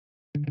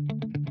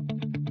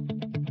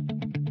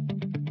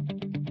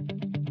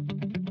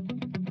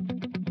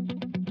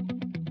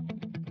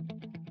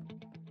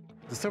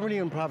The Summit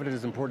in Providence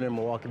is important in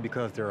Milwaukee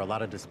because there are a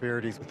lot of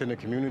disparities within the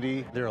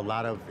community. There are a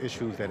lot of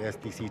issues that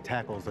SDC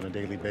tackles on a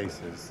daily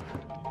basis.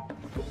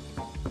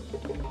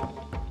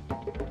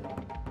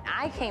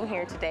 I came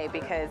here today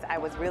because I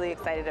was really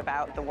excited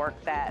about the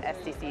work that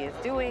SDC is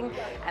doing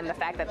and the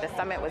fact that the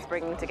summit was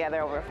bringing together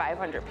over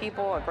 500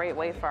 people, a great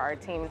way for our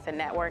team to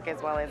network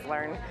as well as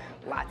learn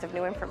lots of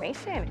new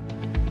information.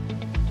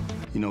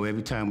 You know,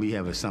 every time we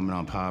have a summit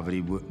on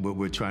poverty, what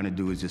we're trying to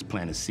do is just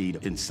plant a seed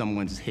in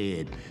someone's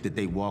head that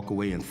they walk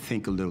away and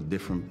think a little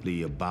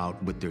differently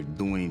about what they're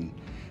doing,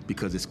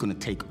 because it's going to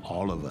take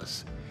all of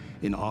us,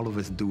 and all of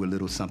us do a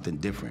little something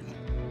different.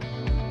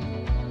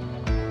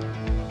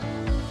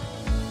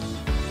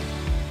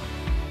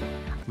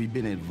 We've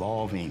been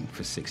evolving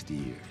for 60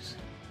 years.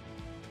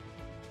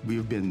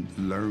 We've been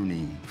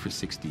learning for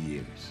 60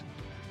 years.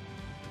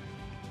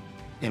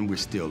 And we're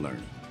still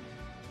learning.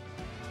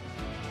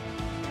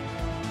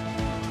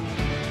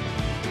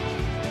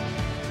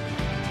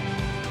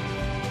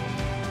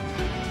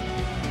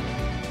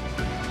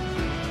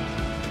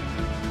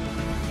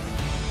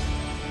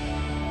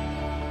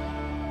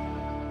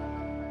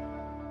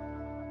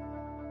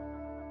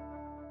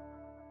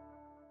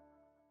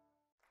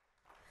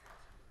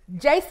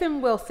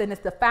 Jason Wilson is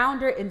the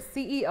founder and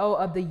CEO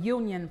of the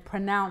Union,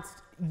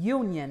 pronounced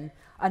Yunion,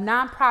 a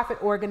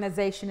nonprofit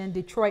organization in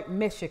Detroit,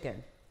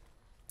 Michigan.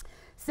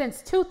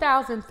 Since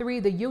 2003,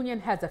 the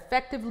Union has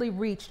effectively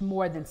reached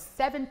more than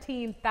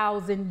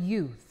 17,000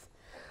 youth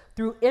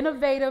through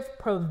innovative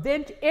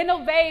prevention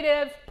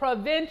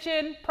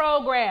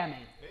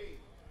programming.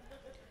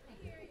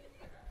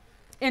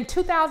 In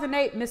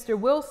 2008, Mr.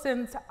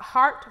 Wilson's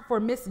heart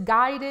for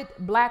misguided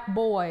Black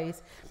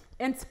boys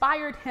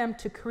inspired him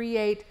to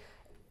create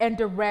and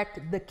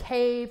direct the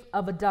Cave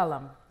of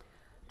Adullam,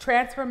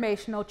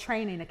 Transformational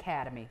Training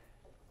Academy.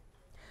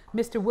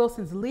 Mr.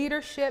 Wilson's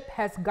leadership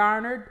has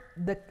garnered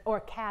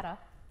CATA.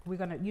 We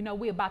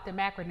about them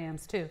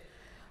acronyms too.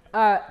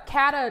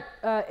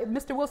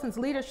 Mr. Wilson's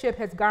leadership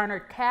has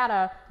garnered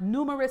CATA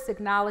numerous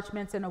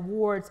acknowledgments and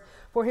awards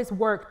for his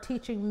work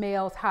teaching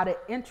males how to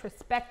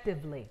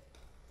introspectively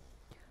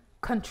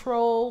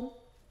control,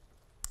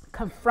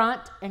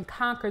 confront, and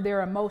conquer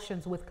their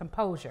emotions with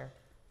composure.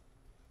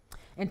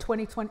 In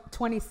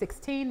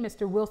 2016,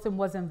 Mr. Wilson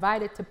was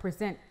invited to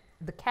present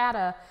the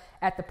CATA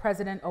at the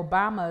President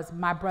Obama's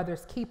My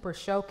Brother's Keeper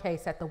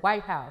showcase at the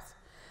White House.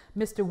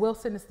 Mr.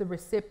 Wilson is the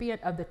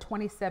recipient of the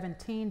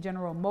 2017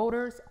 General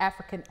Motors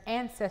African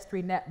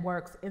Ancestry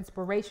Network's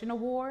Inspiration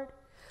Award.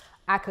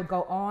 I could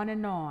go on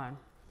and on.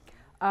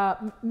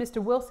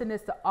 Mr. Wilson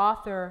is the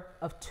author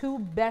of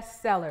 2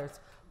 bestsellers,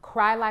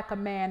 Cry Like a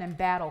Man and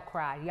Battle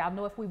Cry. Y'all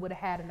know if we would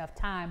have had enough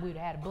time, we would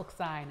have had a book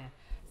signing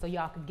so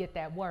y'all could get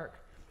that work.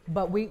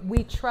 But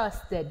we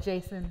trust that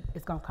Jason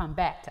is going to come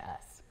back to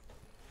us.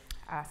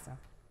 Awesome.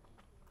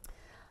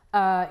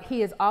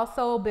 He has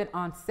also been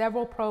on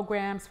several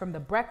programs, from The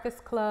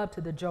Breakfast Club to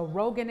the Joe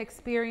Rogan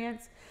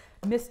Experience.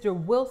 Mr.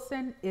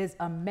 Wilson is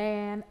a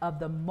man of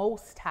the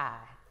Most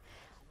High,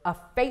 a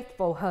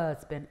faithful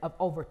husband of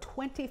over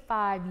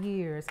 25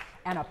 years,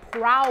 and a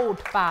proud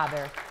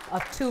father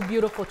of 2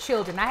 beautiful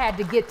children. I had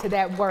to get to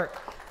that work.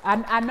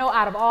 I know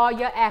out of all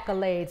your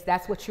accolades,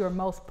 that's what you're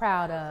most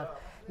proud of.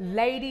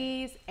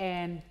 Ladies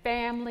and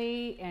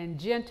family and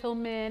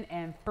gentlemen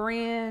and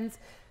friends,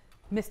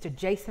 Mr.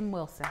 Jason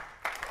Wilson.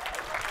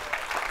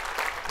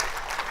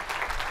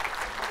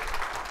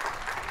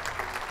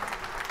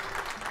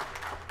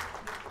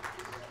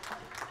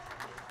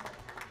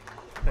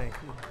 Thank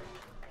you.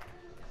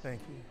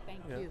 Thank you.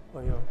 Thank you. Oh,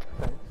 yeah,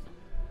 thanks.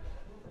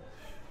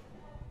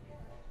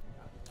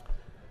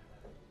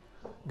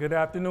 Good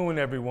afternoon,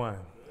 everyone.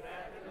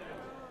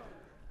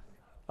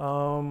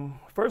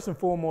 First and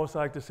foremost, I'd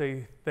like to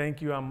say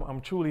thank you.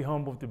 I'm truly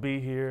humbled to be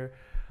here.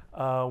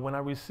 When I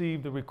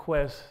received the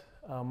request,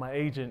 my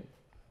agent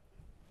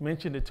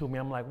mentioned it to me.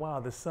 I'm like, wow,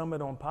 the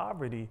Summit on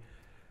Poverty.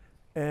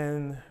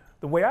 And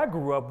the way I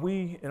grew up,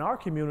 in our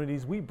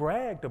communities, we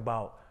bragged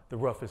about the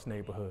roughest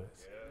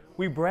neighborhoods.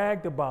 We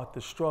bragged about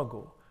the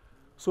struggle.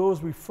 So it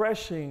was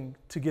refreshing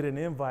to get an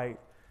invite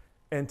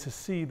and to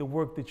see the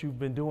work that you've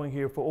been doing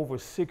here for over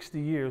 60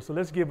 years. So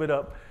let's give it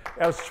up.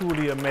 That was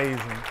truly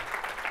amazing.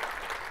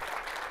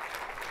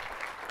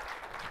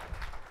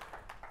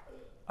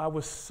 I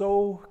was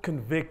so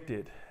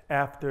convicted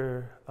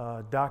after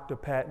Dr.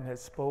 Patton had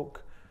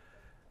spoke,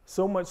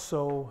 so much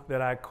so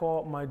that I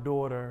called my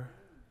daughter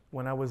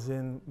when I was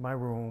in my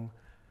room,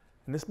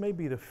 and this may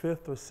be the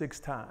 5th or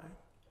 6th time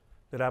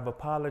that I've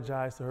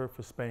apologized to her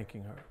for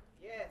spanking her.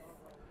 Yes.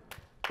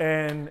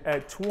 And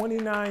at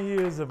 29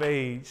 years of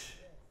age,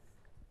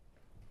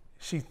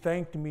 she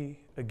thanked me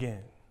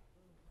again.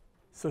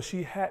 So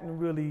she hadn't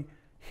really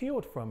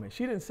healed from it.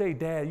 She didn't say,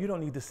 Dad, you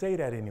don't need to say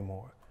that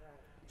anymore.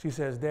 She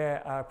says,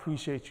 Dad, I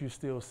appreciate you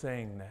still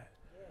saying that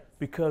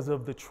because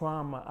of the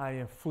trauma I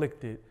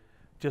inflicted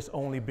just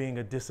only being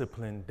a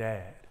disciplined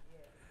dad.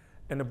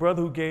 And the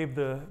brother who gave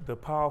the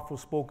powerful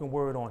spoken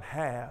word on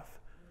half,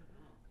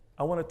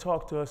 I want to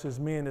talk to us as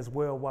men as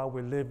well while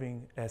we're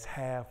living as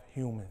half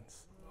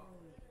humans.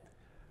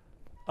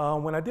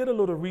 When I did a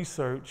little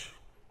research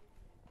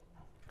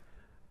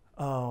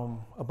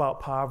about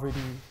poverty,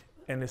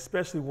 and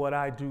especially what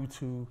I do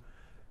to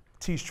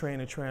teach,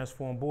 train, and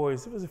transform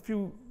boys, there was a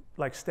few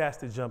stats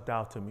that jumped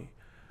out to me.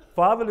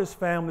 Fatherless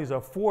families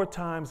are 4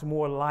 times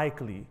more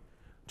likely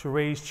to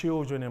raise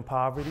children in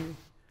poverty,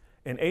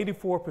 and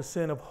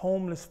 84% of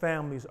homeless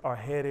families are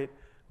headed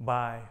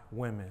by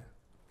women.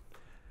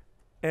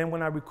 And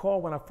when I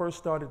recall when I first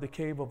started the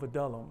Cave of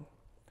Adullam,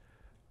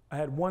 I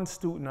had one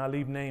student, I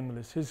leave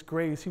nameless, his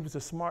grades, he was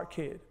a smart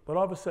kid, but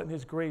all of a sudden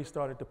his grades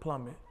started to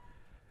plummet.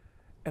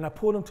 And I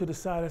pulled him to the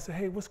side, I said,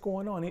 hey, what's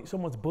going on?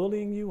 Someone's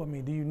bullying you? I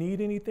mean, do you need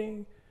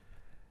anything?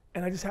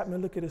 And I just happened to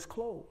look at his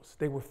clothes.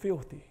 They were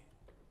filthy.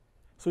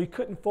 So he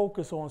couldn't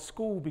focus on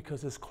school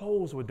because his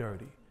clothes were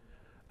dirty.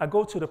 I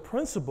go to the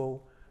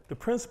principal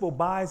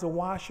buys a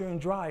washer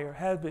and dryer,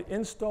 has it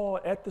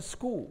installed at the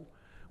school.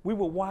 We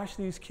would wash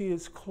these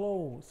kids'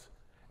 clothes,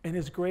 and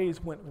his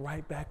grades went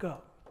right back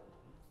up.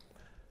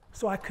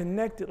 So I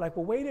connected, well,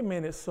 wait a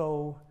minute,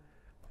 so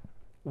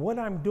what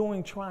I'm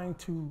doing trying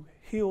to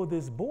heal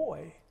this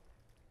boy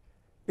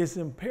is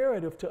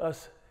imperative to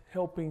us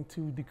helping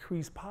to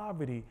decrease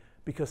poverty,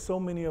 because so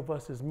many of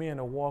us as men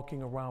are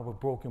walking around with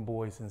broken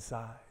boys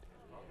inside.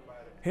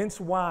 Hence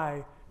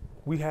why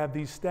we have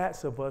these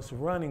stats of us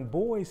running.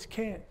 Boys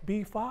can't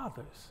be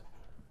fathers.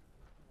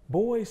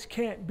 Boys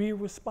can't be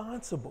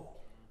responsible.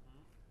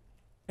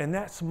 And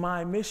that's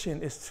my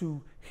mission, is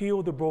to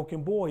heal the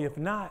broken boy. If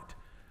not,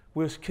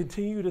 we'll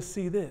continue to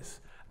see this.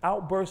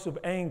 Outbursts of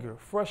anger,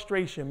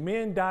 frustration.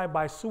 Men die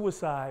by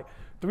suicide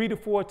 3 to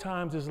 4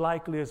 times as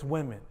likely as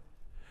women.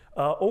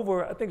 I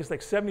think it's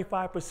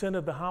 75%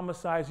 of the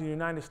homicides in the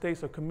United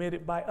States are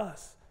committed by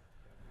us.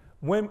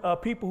 When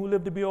people who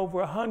live to be over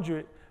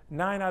 100,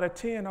 9 out of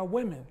 10 are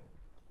women.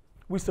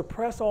 We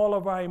suppress all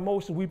of our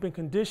emotions. We've been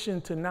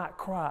conditioned to not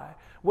cry.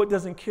 What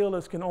doesn't kill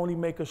us can only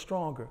make us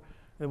stronger.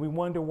 And we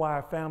wonder why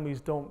our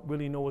families don't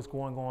really know what's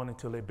going on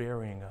until they're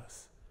burying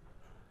us.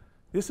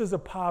 This is a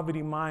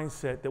poverty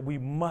mindset that we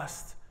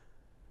must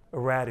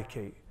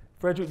eradicate.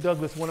 Frederick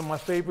Douglass, one of my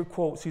favorite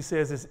quotes, he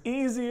says, it's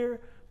easier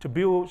to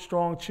build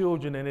strong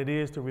children than it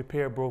is to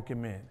repair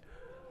broken men.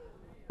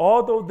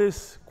 Although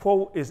this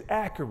quote is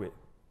accurate,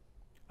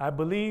 I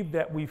believe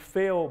that we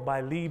failed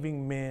by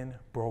leaving men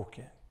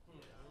broken.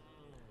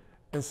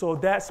 And so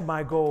that's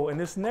my goal. And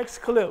this next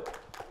clip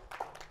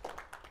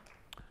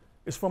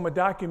is from a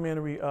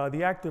documentary.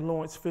 The actor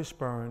Lawrence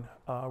Fishburne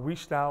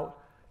reached out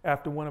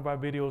after one of our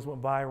videos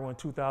went viral in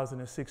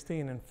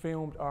 2016 and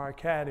filmed our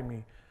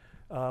academy.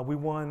 We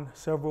won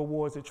several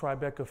awards at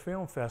Tribeca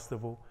Film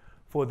Festival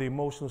for the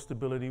emotional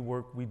stability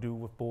work we do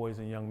with boys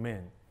and young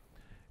men.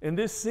 In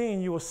this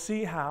scene, you will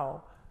see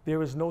how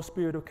there is no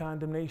spirit of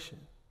condemnation.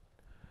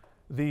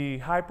 The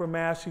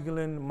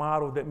hyper-masculine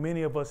model that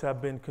many of us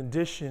have been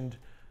conditioned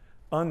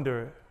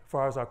under, as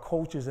far as our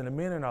coaches and the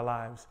men in our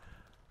lives,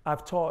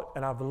 I've taught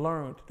and I've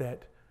learned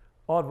that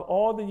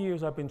all the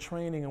years I've been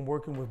training and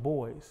working with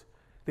boys,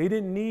 they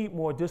didn't need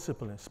more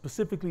discipline,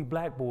 specifically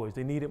black boys,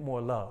 they needed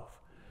more love.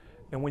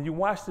 And when you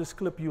watch this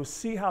clip, you'll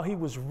see how he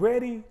was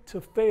ready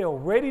to fail,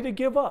 ready to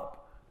give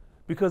up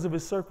because of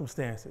his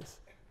circumstances.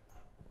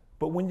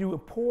 But when you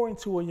pour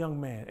into a young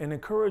man and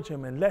encourage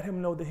him and let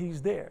him know that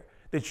he's there,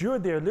 that you're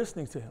there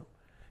listening to him,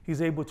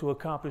 he's able to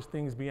accomplish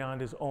things beyond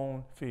his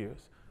own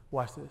fears.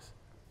 Watch this.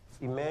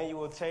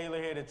 Emmanuel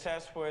Taylor here to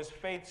test for his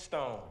faith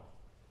stone.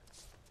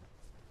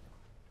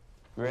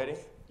 Ready?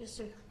 Yes,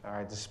 sir. All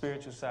right, the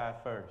spiritual side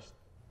first.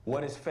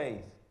 What is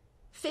faith?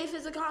 Faith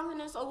is the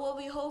confidence of what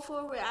we hope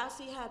for will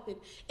actually happen.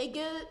 It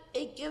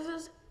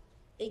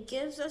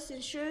gives us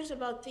assurance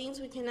about things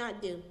we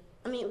cannot do.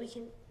 I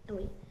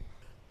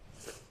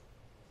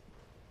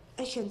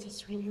can't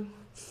test right now.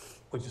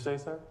 What'd you say,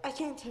 sir? I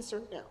can't test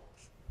right now.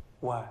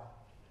 Why?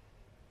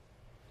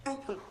 I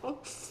don't know.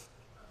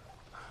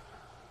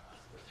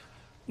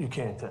 You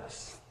can't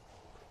test.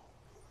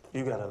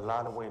 You got a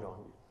lot of weight on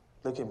you.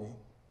 Look at me.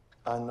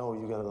 I know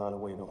you got a lot of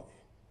weight on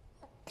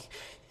you.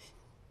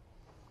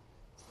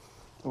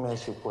 Let me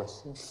ask you a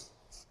question.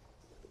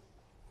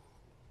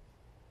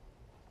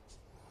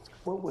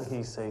 What would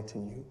he say to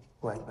you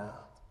right now?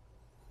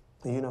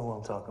 You know who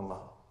I'm talking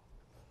about.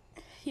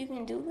 You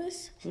can do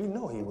this? You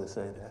know he would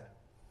say that.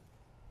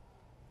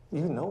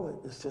 You know it.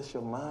 It's just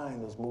your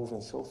mind is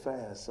moving so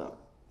fast, son.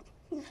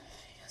 Yes,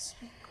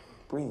 sir.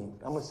 Breathe.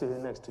 I'm gonna sit here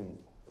next to you.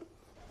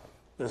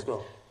 Let's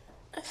go.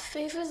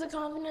 Faith is the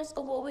confidence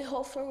of what we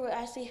hope for will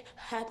actually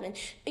happen.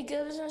 It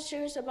gives us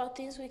assurance about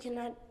things we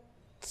cannot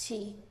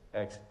see.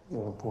 Excellent.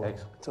 Oh, boy.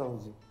 Excellent.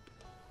 Told you.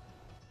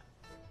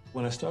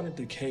 When I started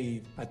the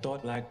cave, I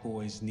thought black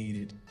boys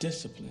needed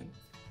discipline.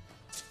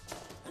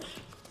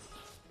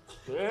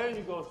 There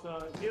you go,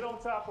 son. Get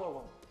on top of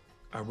them.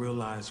 I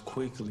realized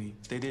quickly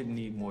they didn't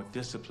need more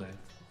discipline.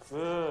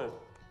 Good.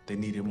 They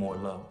needed more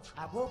love.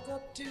 I woke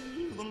up to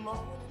the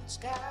morning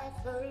sky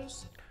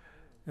first.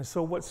 And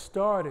so what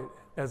started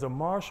as a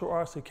martial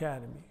arts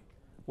academy,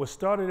 as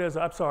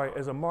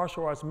a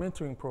martial arts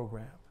mentoring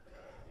program,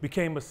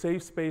 became a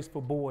safe space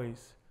for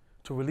boys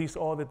to release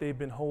all that they've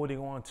been holding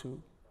on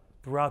to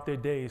throughout their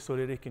days so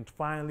that they can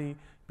finally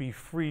be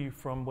free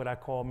from what I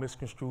call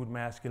misconstrued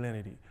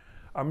masculinity.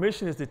 Our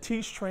mission is to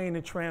teach, train,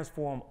 and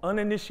transform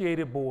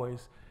uninitiated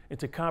boys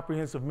into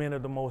comprehensive men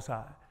of the Most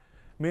High.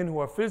 Men who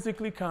are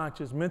physically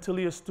conscious,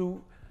 mentally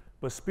astute,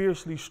 but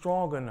spiritually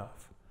strong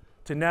enough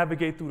to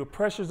navigate through the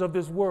pressures of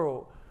this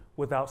world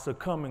without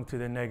succumbing to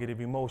their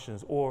negative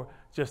emotions or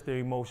just their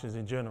emotions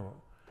in general.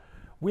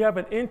 We have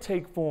an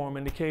intake form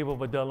in the Cave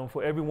of Adullam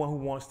for everyone who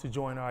wants to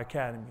join our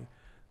academy.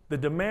 The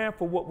demand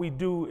for what we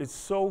do is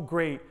so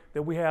great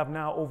that we have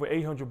now over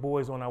 800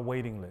 boys on our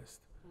waiting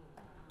list.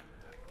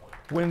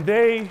 When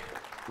they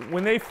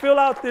fill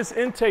out this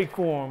intake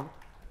form,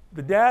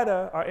 the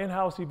data our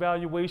in-house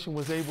evaluation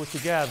was able to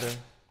gather,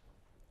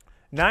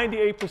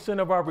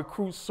 98% of our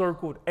recruits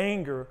circled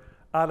anger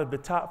out of the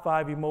top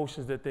 5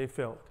 emotions that they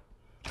felt.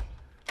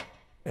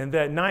 And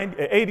that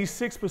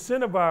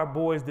 86% of our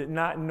boys did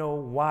not know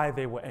why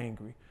they were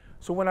angry.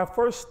 So when I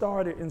first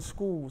started in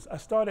schools, I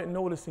started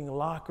noticing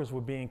lockers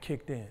were being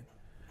kicked in.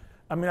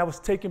 I mean, I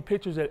was taking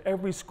pictures at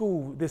every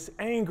school, this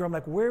anger, I'm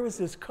like, where is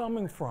this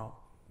coming from?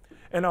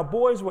 And our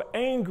boys were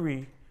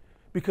angry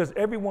because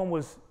everyone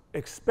was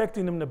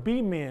expecting them to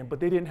be men, but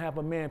they didn't have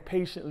a man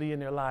patiently in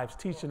their lives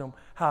teaching them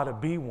how to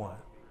be one.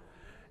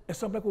 And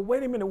so I'm like, well,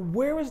 wait a minute,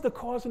 where is the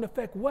cause and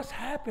effect? What's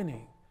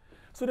happening?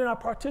 So then I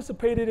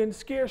participated in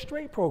Scare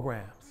Straight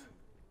programs.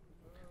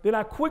 Then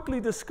I quickly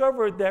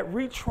discovered that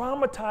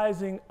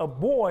re-traumatizing a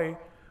boy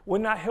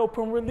would not help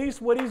him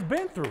release what he's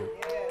been through.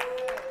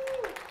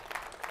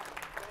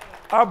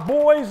 Our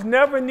boys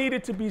never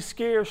needed to be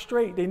scared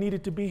straight. They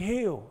needed to be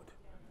healed.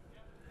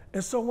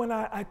 And so when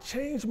I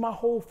changed my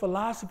whole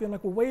philosophy, I'm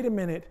like, well, wait a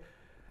minute.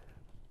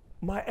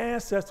 My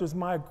ancestors,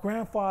 my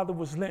grandfather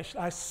was lynched.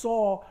 I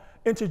saw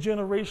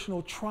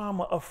intergenerational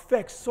trauma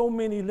affect so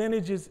many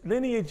lineages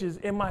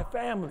in my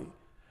family.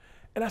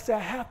 And I said, I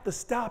have to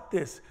stop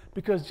this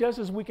because just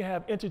as we can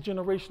have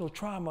intergenerational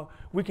trauma,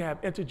 we can have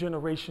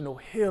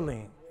intergenerational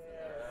healing.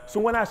 So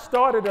when I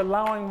started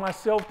allowing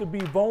myself to be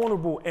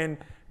vulnerable and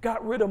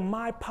got rid of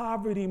my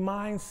poverty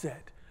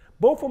mindset,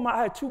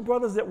 I had 2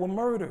 brothers that were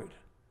murdered.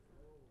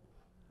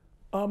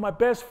 My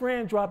best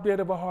friend dropped dead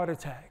of a heart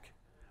attack.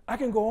 I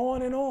can go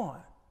on and on.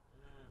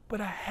 But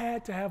I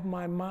had to have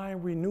my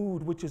mind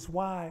renewed, which is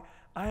why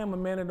I am a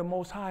man of the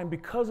Most High. And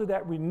because of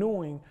that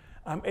renewing,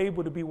 I'm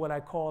able to be what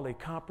I call a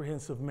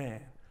comprehensive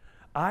man.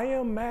 I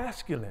am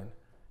masculine,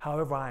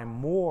 however, I am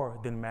more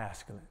than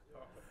masculine.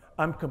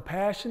 I'm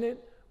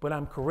compassionate, but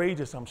I'm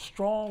courageous. I'm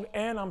strong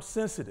and I'm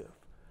sensitive.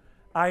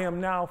 I am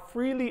now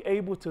freely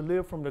able to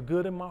live from the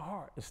good in my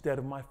heart instead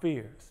of my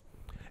fears.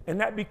 And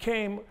that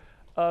became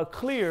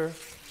clear,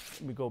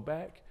 let me go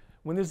back,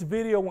 when this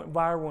video went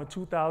viral in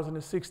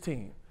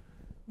 2016.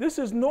 This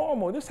is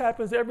normal. This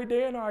happens every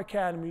day in our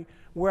academy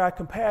where I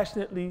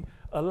compassionately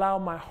allow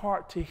my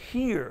heart to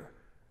hear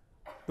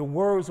the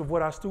words of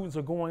what our students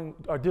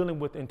are dealing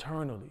with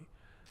internally.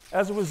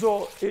 As a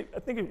result, I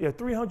think it had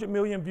 300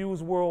 million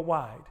views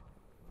worldwide.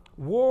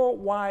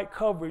 Worldwide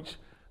coverage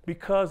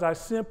because I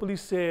simply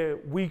said,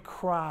 we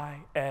cry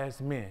as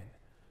men.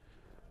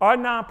 Our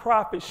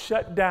nonprofit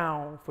shut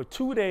down for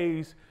 2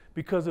 days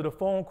because of the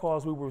phone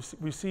calls we were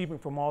receiving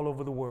from all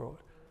over the world.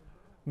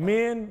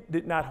 Men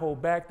did not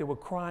hold back. They were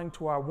crying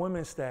to our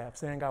women's staff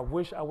saying, I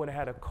wish I would have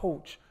had a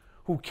coach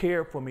who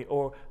cared for me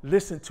or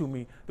listened to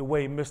me the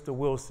way Mr.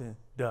 Wilson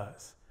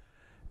does.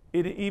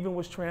 It even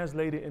was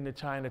translated in the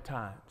China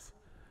Times.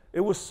 It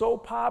was so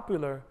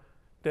popular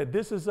that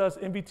This Is Us,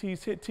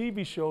 NBT's hit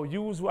TV show,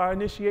 used our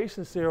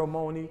initiation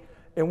ceremony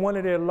in one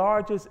of their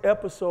largest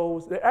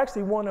episodes. They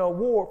actually won an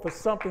award for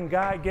something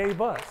God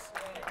gave us.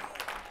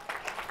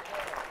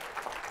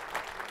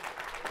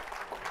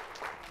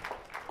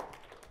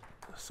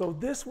 So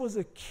this was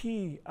a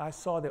key I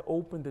saw that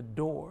opened the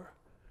door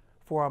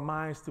for our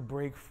minds to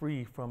break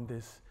free from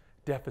this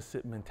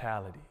deficit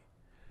mentality.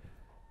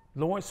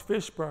 Lawrence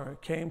Fishburne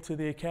came to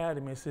the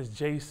academy and says,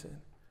 Jason,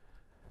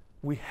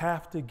 we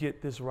have to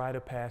get this rite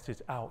of passage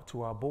out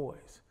to our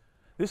boys.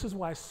 This is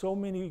why so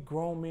many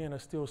grown men are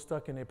still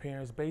stuck in their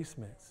parents'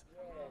 basements.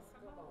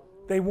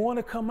 They want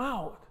to come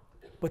out,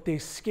 but they're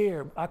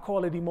scared. I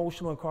call it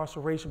emotional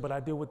incarceration, but I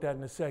deal with that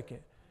in a second.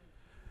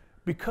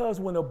 Because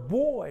when a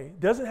boy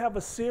doesn't have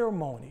a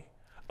ceremony,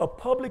 a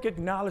public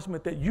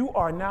acknowledgement that you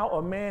are now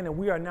a man and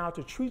we are now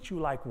to treat you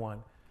like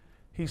one,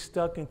 he's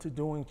stuck into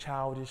doing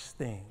childish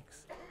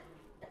things,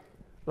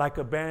 like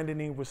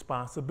abandoning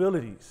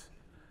responsibilities.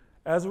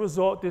 As a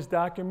result, this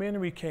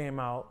documentary came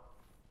out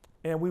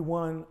and we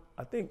won,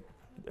 I think,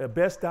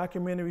 Best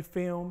Documentary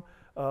Film,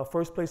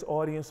 First Place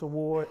Audience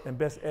Award, and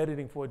Best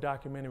Editing for a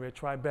Documentary at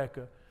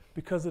Tribeca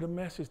because of the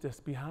message that's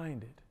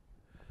behind it.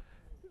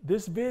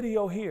 This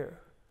video here,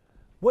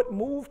 what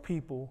moved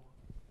people,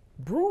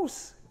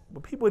 Bruce,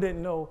 but people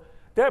didn't know,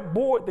 that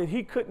board that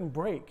he couldn't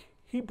break,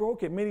 he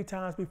broke it many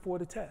times before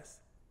the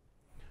test.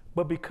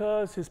 But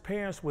because his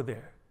parents were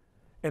there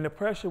and the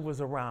pressure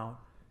was around,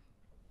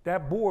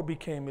 that board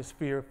became his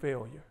fear of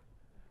failure.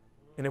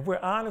 And if we're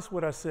honest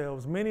with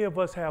ourselves, many of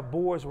us have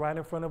boards right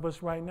in front of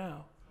us right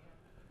now.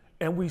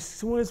 And as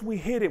soon as we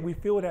hit it, we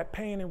feel that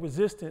pain and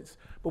resistance,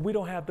 but we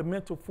don't have the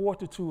mental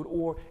fortitude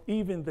or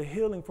even the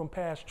healing from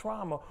past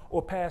trauma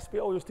or past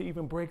failures to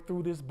even break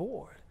through this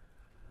board.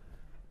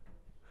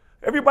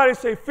 Everybody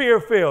say fear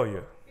of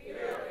failure. Fear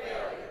of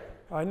failure.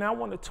 All right, now I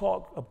want to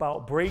talk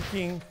about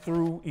breaking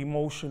through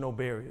emotional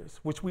barriers,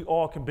 which we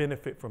all can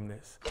benefit from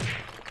this.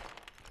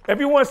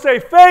 Everyone say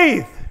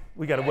faith.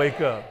 We got to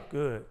wake up.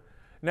 Good.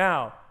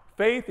 Now,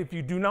 faith, if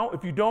you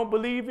don't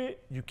believe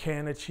it, you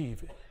can't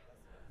achieve it.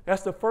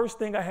 That's the first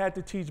thing I had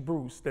to teach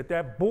Bruce,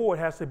 that board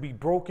has to be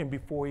broken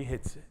before he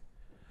hits it.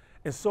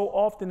 And so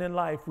often in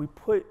life, we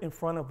put in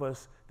front of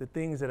us the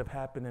things that have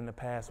happened in the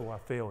past or our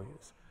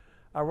failures.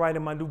 I write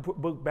in my new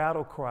book,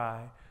 Battle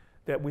Cry,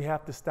 that we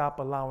have to stop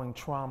allowing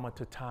trauma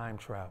to time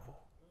travel.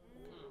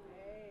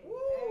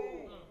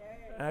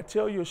 And I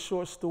tell you a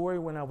short story.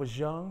 When I was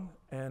young,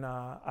 and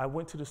I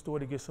went to the store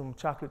to get some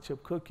chocolate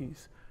chip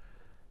cookies,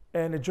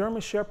 and the German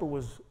Shepherd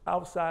was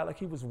outside like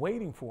he was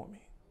waiting for me.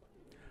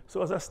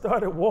 So as I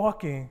started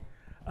walking,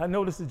 I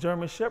noticed the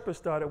German Shepherd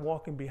started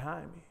walking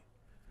behind me.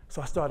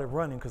 So I started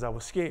running because I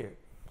was scared.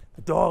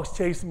 The dogs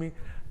chased me.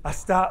 I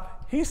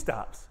stopped. He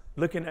stops,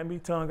 looking at me,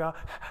 tongue out.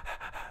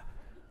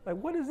 Like,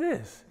 what is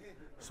this?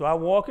 So I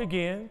walk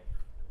again.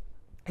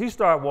 He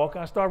started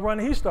walking. I start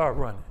running. He started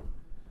running.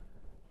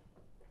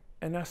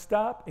 And I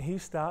stop, and he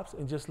stops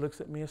and just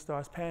looks at me and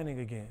starts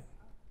panting again.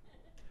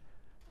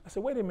 I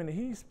said, wait a minute.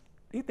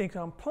 He thinks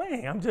I'm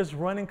playing. I'm just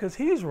running because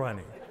he's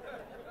running.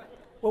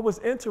 What was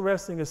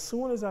interesting, as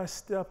soon as I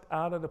stepped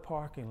out of the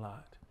parking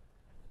lot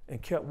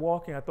and kept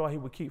walking, I thought he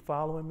would keep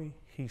following me.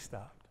 He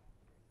stopped.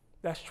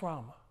 That's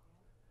trauma.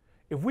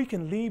 If we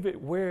can leave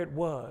it where it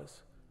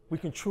was, we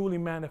can truly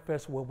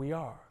manifest where we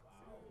are.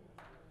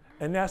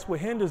 And that's what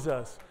hinders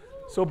us.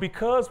 So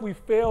because we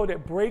failed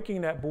at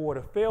breaking that board,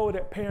 or failed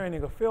at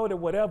parenting, or failed at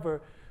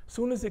whatever, as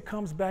soon as it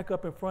comes back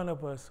up in front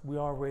of us, we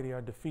already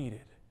are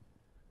defeated.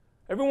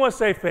 Everyone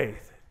say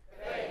faith.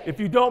 Faith. If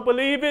you don't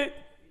believe it,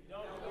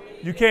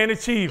 you can't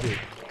achieve it.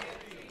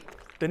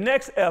 The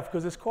next F,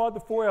 because it's called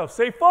the 4 F's,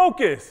 say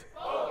focus.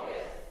 Focus.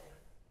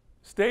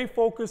 Stay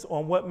focused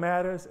on what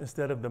matters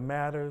instead of the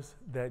matters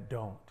that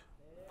don't.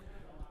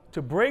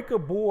 To break a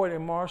board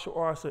in martial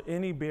arts or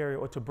any barrier,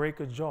 or to break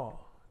a jaw,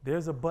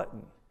 there's a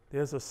button.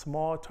 There's a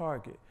small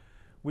target.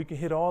 We can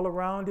hit all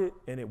around it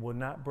and it will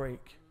not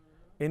break.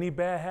 Any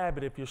bad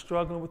habit, if you're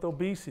struggling with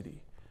obesity.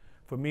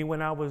 For me,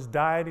 when I was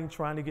dieting,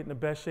 trying to get in the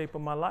best shape of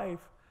my life,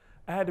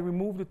 I had to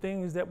remove the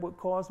things that would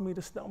cause me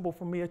to stumble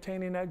from me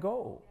attaining that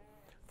goal.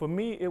 For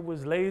me, it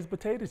was Lay's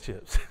potato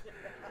chips.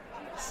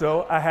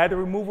 So I had to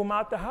remove them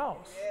out the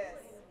house. Yes.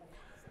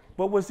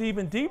 But what's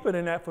even deeper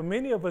than that, for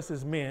many of us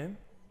as men,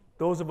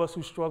 those of us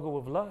who struggle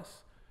with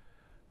lust,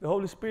 the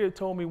Holy Spirit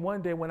told me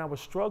one day when I was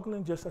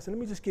struggling, I said, let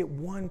me just get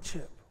one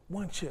chip.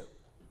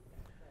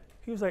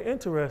 He was like,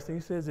 interesting.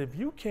 He says, if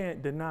you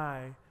can't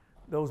deny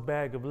those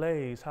bag of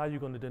Lays, how are you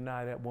going to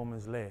deny that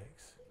woman's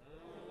legs?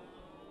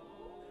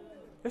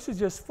 This is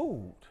just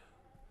food.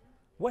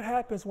 What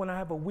happens when I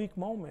have a weak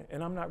moment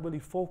and I'm not really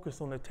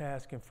focused on the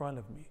task in front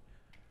of me?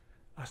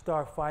 I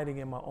start fighting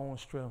in my own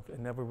strength and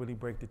never really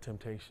break the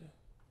temptation.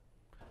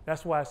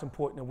 That's why it's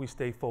important that we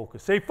stay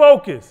focused. Say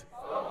focus.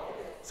 Focus.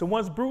 So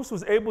once Bruce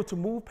was able to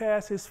move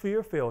past his fear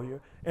of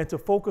failure and to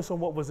focus on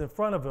what was in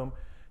front of him,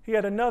 he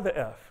had another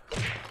F.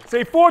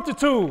 Say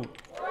fortitude.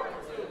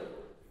 Fortitude.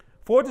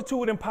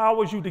 Fortitude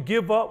empowers you to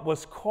give up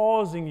what's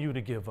causing you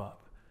to give up.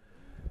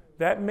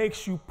 That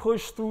makes you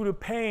push through the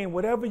pain,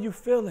 whatever you're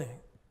feeling.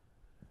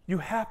 You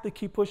have to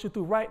keep pushing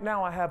through. Right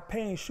now, I have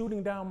pain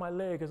shooting down my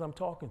leg as I'm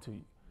talking to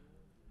you.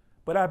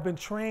 But I've been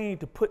trained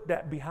to put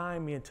that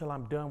behind me until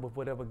I'm done with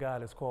whatever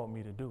God has called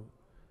me to do.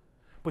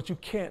 But you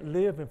can't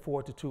live in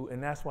fortitude,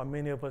 and that's why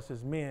many of us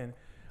as men,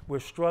 we're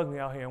struggling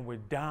out here and we're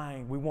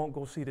dying. We won't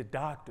go see the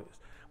doctors.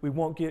 We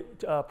won't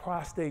get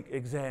prostate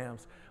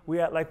exams. We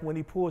act like when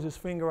he pulls his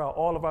finger out,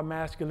 all of our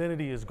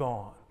masculinity is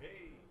gone.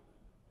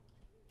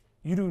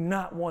 You do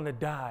not want to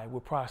die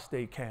with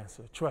prostate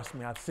cancer. Trust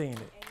me, I've seen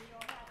it.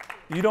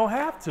 You don't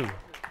have to.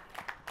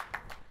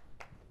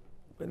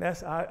 But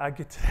I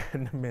get to that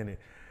in a minute.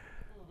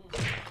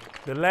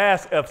 The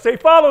last F, say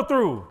follow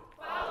through.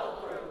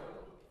 Follow through.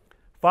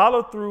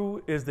 Follow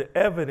through is the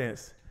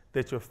evidence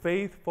that your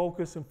faith,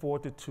 focus, and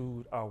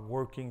fortitude are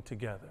working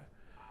together.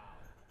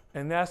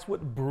 And that's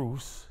what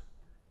Bruce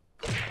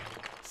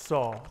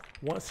saw.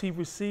 Once he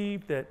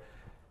received that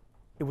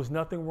it was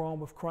nothing wrong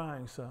with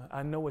crying, son.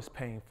 I know it's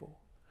painful,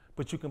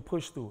 but you can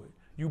push through it.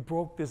 You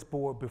broke this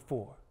board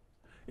before.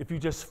 If you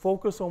just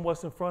focus on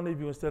what's in front of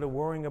you instead of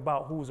worrying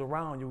about who's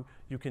around you,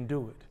 you can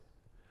do it.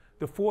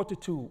 The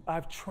fortitude,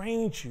 I've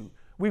trained you.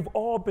 We've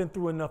all been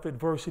through enough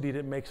adversity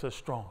that makes us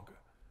stronger.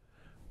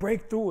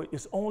 Break through it.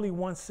 It's only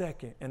 1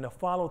 second, and the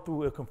follow through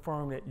will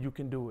confirm that you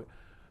can do it.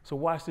 So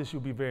watch this.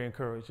 You'll be very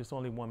encouraged. It's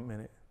only 1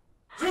 minute.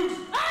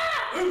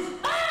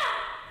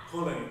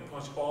 Pull in,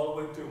 punch all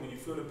the way through. When you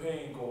feel the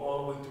pain, go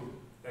all the way through.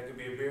 That could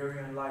be a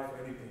barrier in life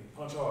or anything.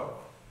 Punch hard.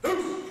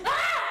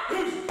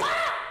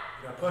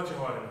 Now punch it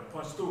hard enough.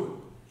 Punch through it.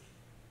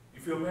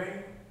 You feel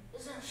pain?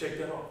 Shake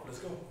that off. Let's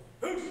go.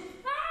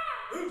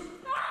 Zeus!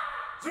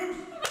 Zeus!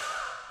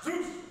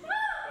 Zeus!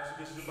 That's what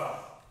this is about.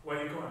 Why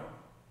are you crying?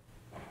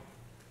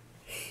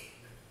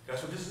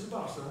 That's what this is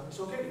about, son. It's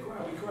okay to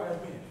cry. We cry as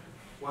men.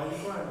 Why are you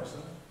crying, though,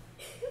 son?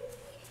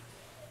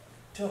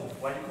 Tell me,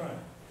 why are you crying?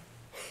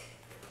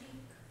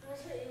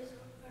 Because it is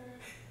harder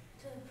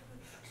to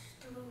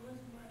do it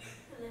with my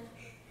left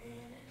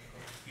hand.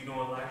 You know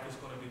in life there's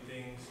going to be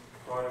things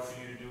harder for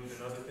you to do than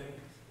other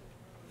things?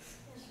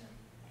 Yes, sir.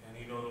 And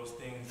you know those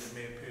things that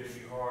may appear to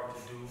be hard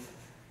to do,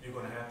 you're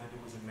going to have to do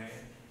as a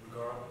man,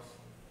 regardless.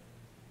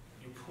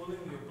 You're pulling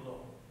your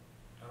blow.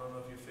 I don't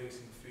know if you're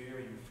facing fear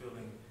or you're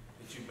feeling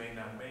that you may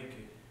not make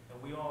it. And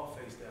we all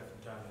face that from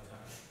time to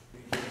time.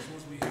 As soon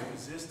as we hit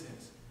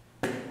resistance,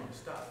 we want to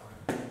stop,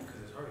 right?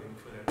 Because it's hurting. We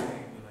feel that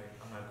pain. We're like,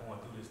 I'm not going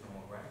through this no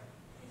more, right?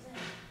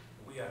 Exactly.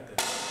 We have to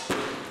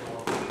go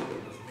all through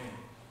it as men.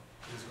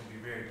 It's going to be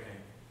very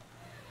painful.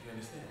 You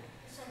understand?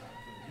 Yes, sir.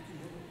 You can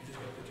do it. You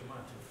just got to put your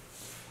mind to it.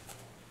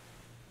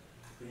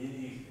 But you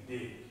need to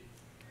dig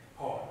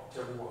hard.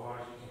 Tell me what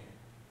hard as you can.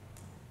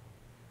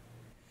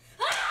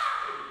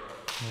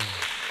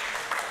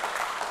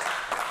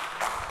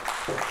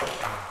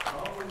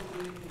 Always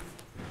dig deep.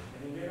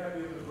 And you may not be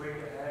able to break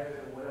the habit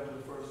or whatever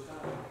the first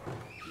time.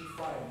 Keep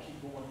fighting,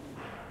 keep going through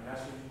it. And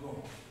that's where you're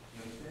going. You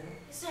understand?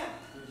 Yes, sir.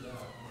 Good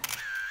job.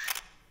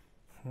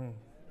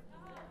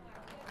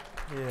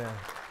 Yeah.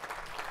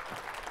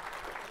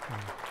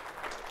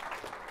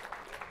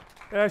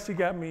 It actually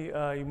got me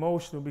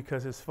emotional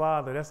because his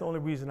father, that's the only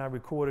reason I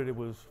recorded it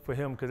was for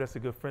him because that's a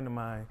good friend of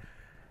mine.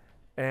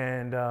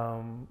 And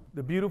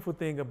the beautiful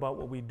thing about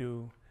what we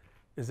do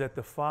is that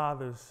the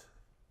fathers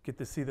get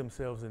to see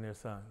themselves in their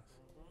sons.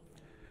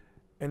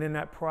 And in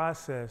that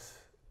process,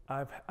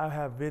 I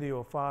have video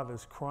of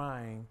fathers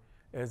crying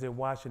as they're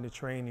watching the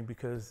training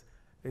because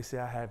they say,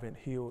 I haven't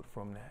healed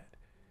from that.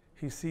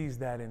 He sees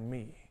that in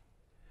me.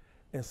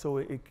 And so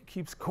it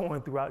keeps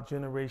going throughout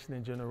generation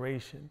and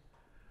generation.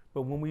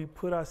 But when we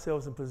put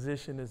ourselves in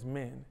position as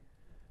men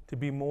to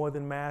be more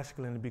than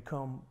masculine, to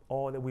become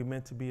all that we're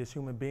meant to be as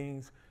human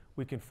beings,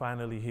 we can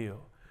finally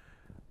heal.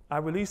 I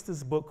released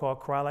this book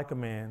called Cry Like a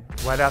Man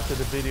right after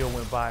the video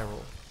went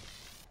viral.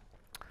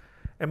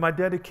 And my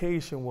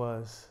dedication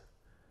was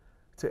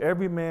to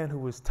every man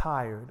who is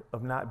tired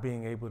of not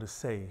being able to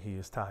say he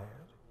is tired.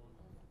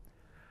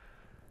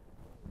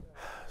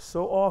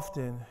 So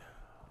often,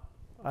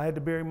 I had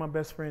to bury my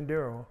best friend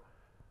Daryl,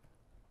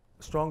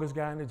 the strongest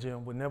guy in the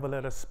gym, would never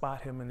let us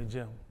spot him in the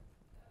gym.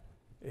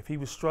 If he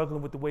was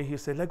struggling with the way, he'd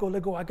say, let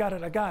go, I got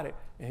it,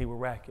 and he would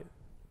rack it.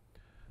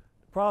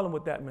 The problem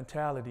with that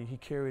mentality, he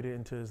carried it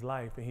into his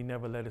life, and he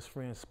never let his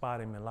friends spot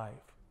him in life.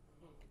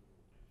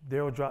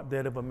 Daryl dropped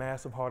dead of a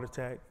massive heart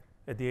attack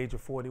at the age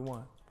of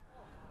 41.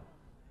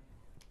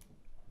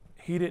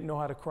 He didn't know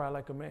how to cry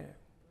like a man.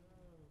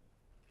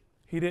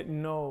 He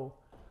didn't know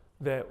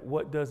that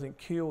what doesn't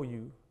kill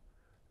you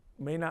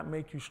may not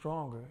make you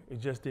stronger, it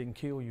just didn't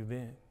kill you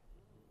then.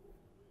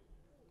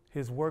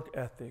 His work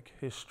ethic,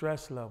 his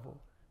stress level,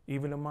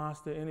 even the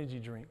Monster energy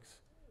drinks,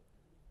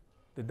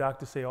 the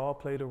doctors say all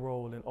played a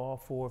role in all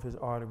 4 of his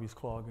arteries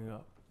clogging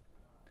up.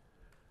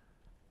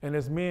 And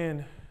as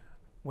men,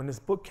 when this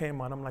book came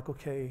out, I'm like,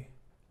 okay,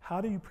 how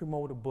do you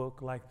promote a book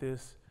like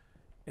this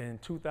in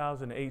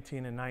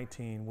 2018 and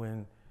 19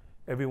 when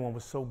everyone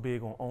was so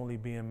big on only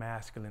being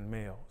masculine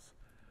males?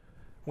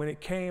 When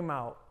it came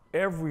out,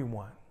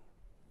 everyone,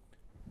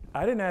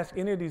 I didn't ask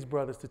any of these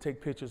brothers to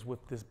take pictures with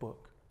this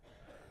book.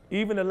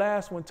 Even the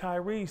last one,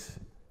 Tyrese,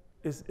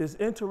 is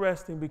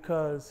interesting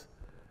because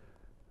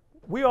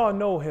we all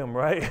know him,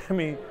 right? I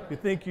mean, you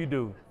think you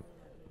do.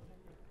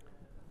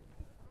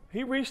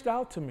 He reached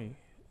out to me,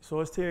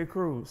 so it's Terry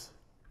Crews.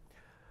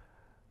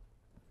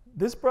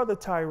 This brother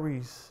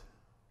Tyrese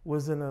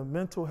was in a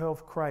mental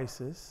health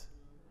crisis.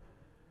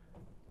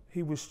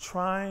 He was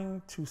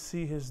trying to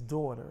see his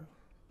daughter,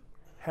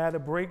 had a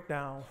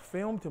breakdown,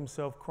 filmed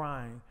himself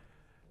crying,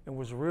 and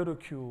was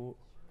ridiculed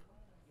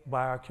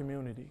by our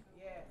community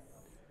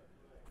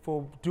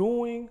for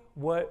doing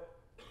what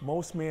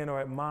most men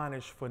are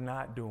admonished for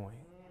not doing.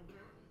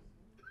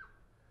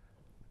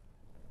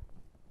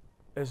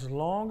 As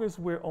long as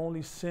we're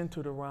only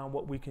centered around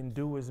what we can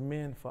do as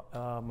men,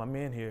 my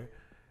men here,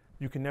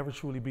 you can never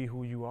truly be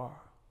who you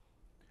are.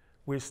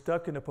 We're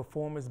stuck in a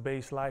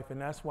performance-based life, and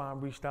that's why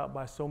I'm reached out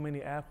by so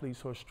many athletes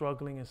who are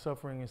struggling and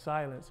suffering in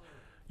silence.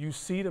 You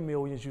see the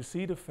millions, you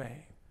see the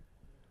fame,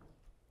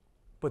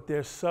 but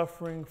they're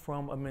suffering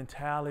from a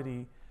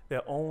mentality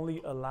that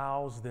only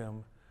allows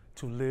them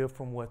to live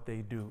from what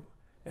they do.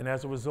 And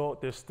as a result,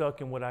 they're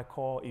stuck in what I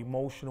call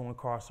emotional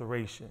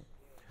incarceration.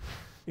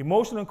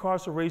 Emotional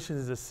incarceration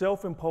is a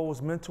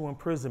self-imposed mental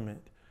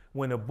imprisonment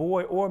when a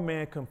boy or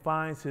man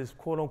confines his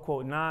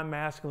quote-unquote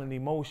non-masculine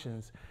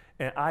emotions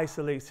and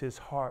isolates his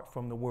heart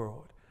from the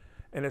world.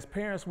 And as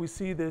parents, we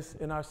see this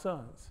in our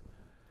sons.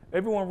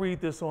 Everyone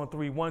read this on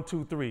 3. 1,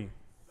 2, 3.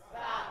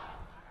 Stop.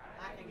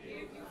 I can give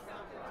you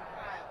something to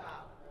cry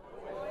about.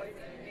 Boys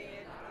and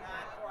men do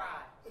not cry.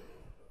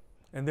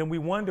 And then we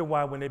wonder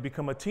why when they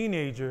become a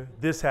teenager,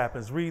 this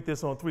happens. Read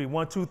this on 3.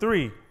 1, 2,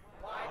 3.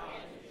 Why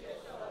can't you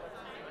just show a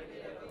tiny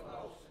bit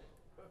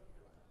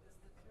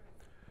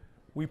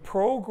We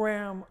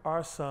program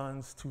our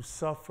sons to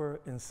suffer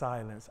in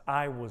silence.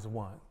 I was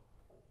one.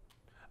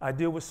 I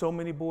deal with so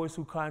many boys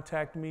who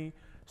contact me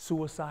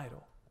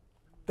suicidal.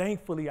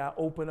 Thankfully, I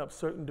open up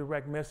certain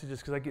direct messages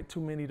because I get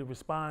too many to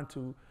respond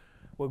to,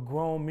 where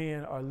grown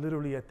men are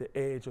literally at the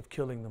edge of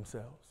killing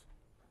themselves.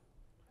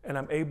 And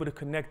I'm able to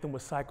connect them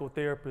with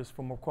psychotherapists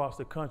from across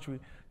the country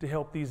to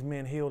help these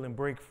men heal and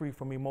break free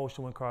from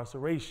emotional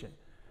incarceration.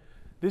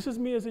 This is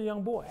me as a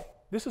young boy.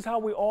 This is how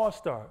we all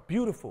start.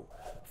 Beautiful,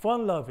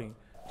 fun-loving,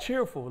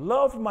 cheerful,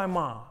 loved my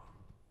mom,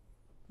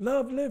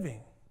 loved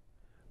living.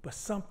 But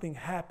something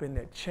happened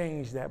that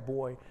changed that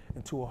boy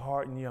into a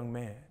hardened young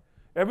man.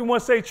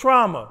 Everyone say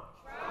trauma.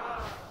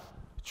 Trauma.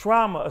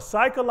 Trauma, a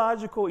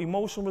psychological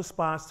emotional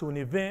response to an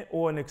event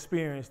or an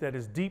experience that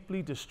is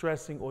deeply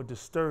distressing or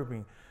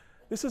disturbing.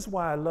 This is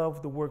why I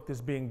love the work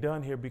that's being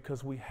done here,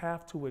 because we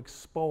have to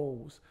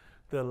expose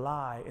the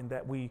lie and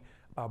that we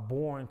are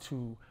born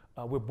to,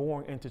 we're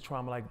born into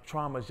trauma. Like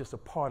trauma is just a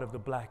part of the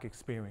Black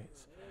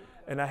experience.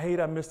 And I hate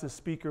I missed a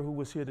speaker who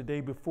was here the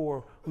day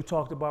before who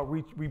talked about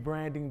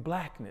rebranding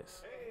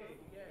Blackness.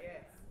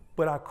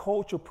 But our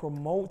culture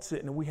promotes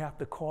it and we have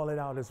to call it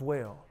out as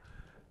well.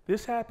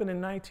 This happened in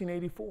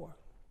 1984.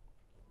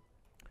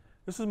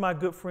 This is my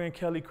good friend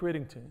Kelly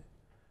Crittington.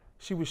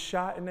 She was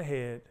shot in the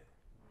head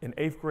in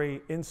 8th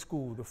grade in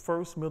school, the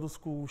first middle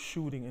school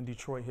shooting in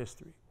Detroit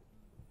history.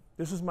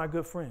 This is my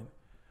good friend.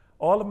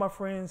 All of my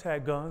friends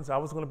had guns. I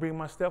was going to bring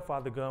my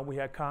stepfather gun. We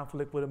had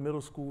conflict with a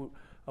middle school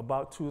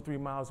about 2 or 3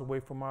 miles away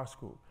from our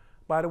school.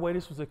 By the way,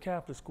 this was a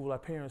Catholic school. Our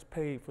parents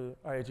paid for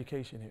our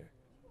education here.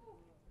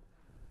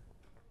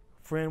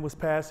 Friend was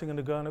passing and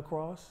the gun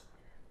across.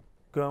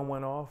 Gun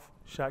went off,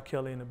 shot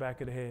Kelly in the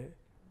back of the head.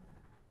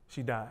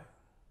 She died.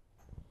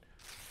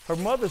 Her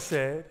mother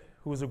said,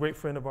 who is a great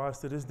friend of ours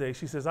to this day,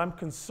 she says, "I'm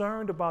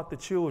concerned about the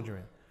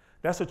children.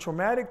 That's a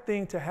traumatic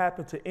thing to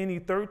happen to any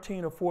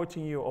 13 or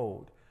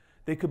 14-year-old.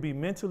 They could be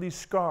mentally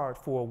scarred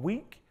for a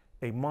week,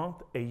 a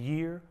month, a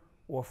year,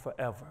 or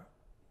forever."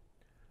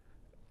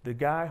 The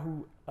guy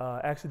who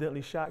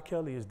accidentally shot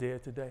Kelly is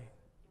dead today.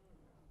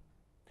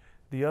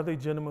 The other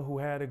gentleman who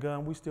had a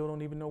gun, we still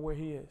don't even know where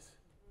he is.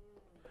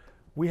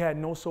 We had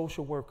no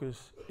social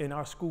workers in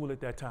our school at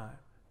that time,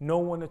 no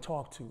one to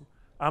talk to.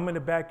 I'm in the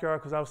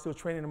backyard because I was still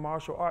training in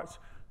martial arts,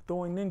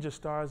 throwing ninja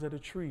stars at a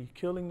tree,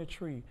 killing the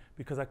tree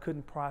because I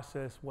couldn't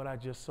process what I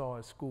just saw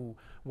at school,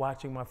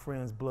 watching my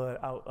friend's blood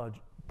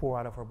pour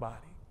out of her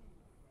body.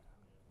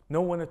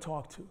 No one to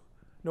talk to.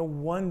 No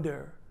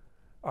wonder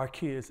our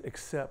kids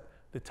accept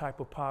the type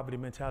of poverty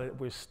mentality that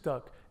we're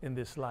stuck in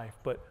this life,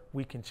 but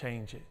we can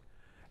change it.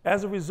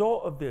 As a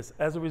result of this,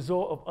 as a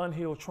result of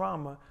unhealed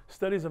trauma,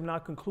 studies have now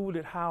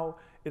concluded how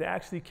it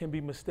actually can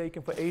be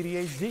mistaken for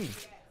ADHD.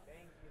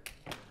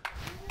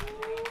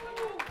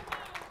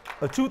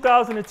 A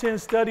 2010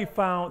 study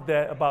found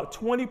that about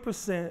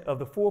 20% of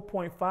the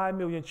 4.5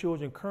 million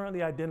children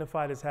currently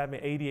identified as having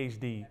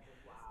ADHD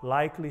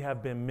likely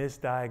have been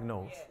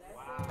misdiagnosed.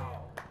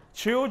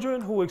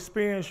 Children who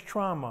experience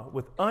trauma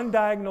with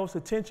undiagnosed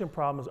attention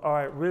problems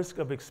are at risk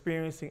of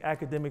experiencing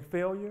academic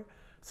failure,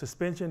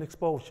 suspension,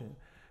 expulsion.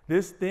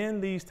 This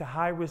then leads to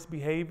high-risk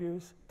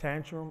behaviors,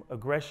 tantrum,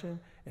 aggression,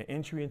 and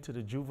entry into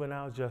the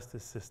juvenile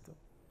justice system.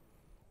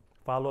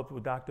 Follow up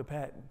with Dr.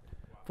 Patton.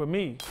 For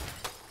me,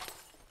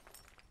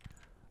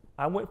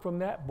 I went from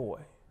that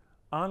boy,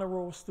 honor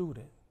roll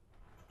student,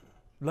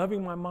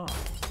 loving my mom,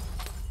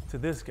 to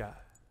this guy,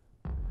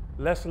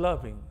 less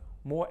loving,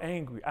 more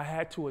angry. I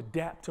had to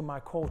adapt to my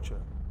culture.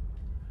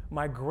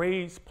 My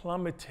grades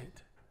plummeted.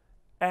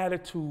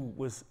 Attitude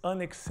was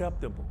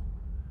unacceptable.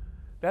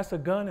 That's a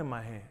gun in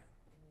my hand.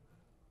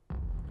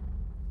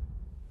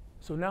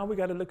 So now we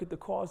got to look at the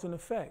cause and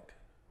effect.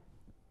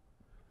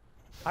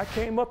 I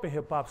came up in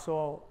hip hop,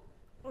 so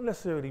I don't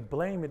necessarily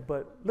blame it,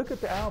 but look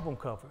at the album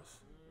covers.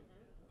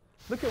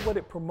 Look at what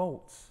it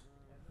promotes.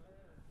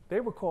 They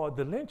were called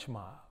the lynch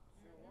mob.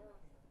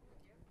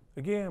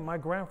 Again, my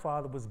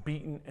grandfather was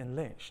beaten and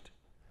lynched.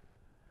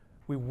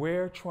 We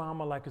wear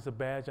trauma like it's a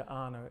badge of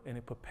honor, and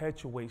it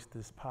perpetuates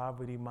this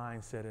poverty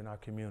mindset in our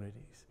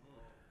communities.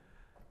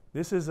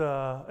 This is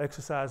an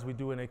exercise we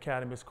do in the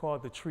academy. It's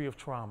called the tree of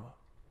trauma.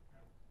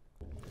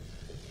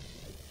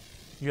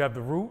 You have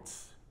the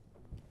roots,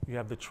 you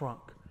have the trunk.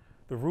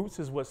 The roots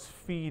is what's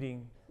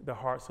feeding the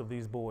hearts of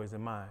these boys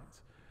and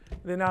minds.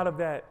 Then out of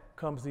that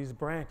comes these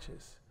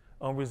branches: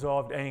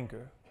 unresolved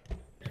anger,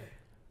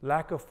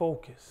 lack of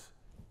focus,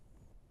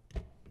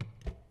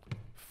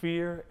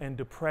 fear and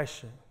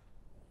depression.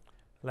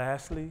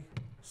 Lastly,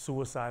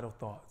 suicidal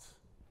thoughts.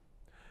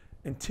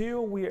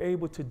 Until we are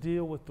able to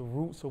deal with the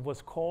roots of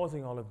what's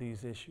causing all of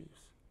these issues,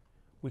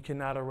 we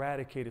cannot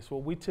eradicate it. So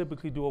what we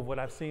typically do, of what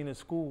I've seen in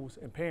schools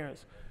and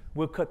parents,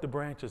 we'll cut the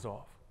branches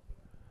off,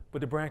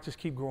 but the branches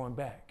keep growing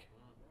back.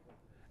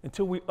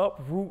 Until we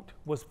uproot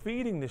what's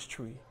feeding this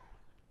tree,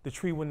 the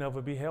tree will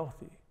never be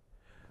healthy.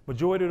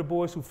 Majority of the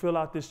boys who fill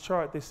out this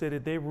chart, they say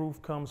that their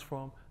root comes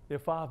from their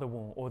father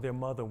wound or their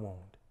mother wound.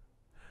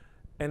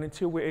 And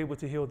until we're able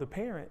to heal the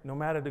parent, no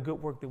matter the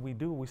good work that we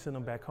do, we send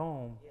them back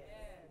home,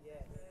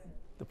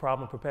 the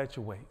problem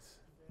perpetuates.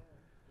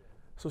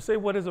 So say,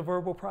 what is a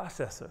verbal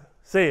processor?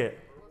 Say it.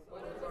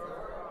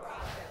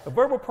 A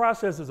verbal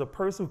processor is a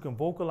person who can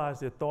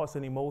vocalize their thoughts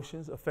and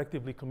emotions,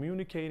 effectively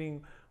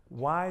communicating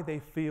why they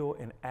feel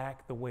and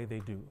act the way they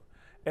do.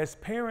 As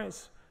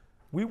parents,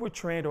 we were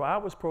trained, or I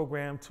was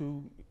programmed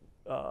to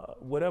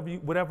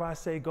whatever I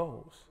say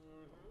goes.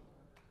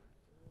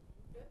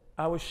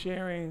 I was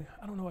sharing,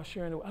 I don't know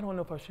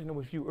if I shared it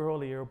with you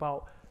earlier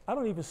about, I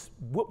don't even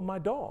whoop my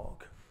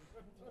dog.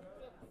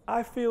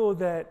 I feel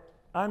that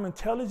I'm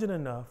intelligent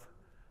enough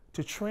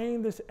to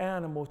train this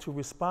animal to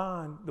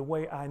respond the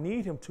way I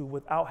need him to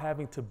without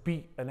having to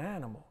beat an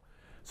animal.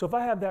 So if I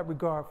have that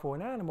regard for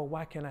an animal,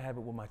 why can't I have it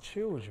with my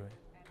children?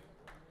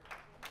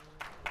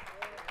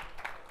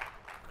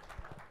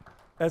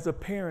 As a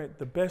parent,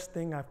 the best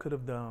thing I could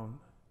have done,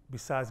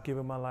 besides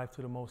giving my life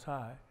to the Most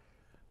High,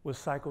 was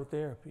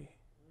psychotherapy.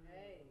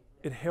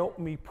 It helped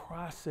me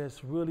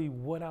process really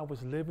what I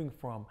was living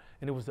from.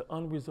 And it was the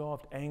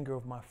unresolved anger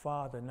of my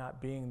father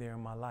not being there in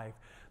my life,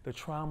 the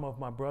trauma of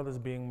my brothers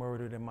being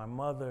murdered, and my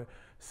mother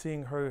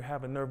seeing her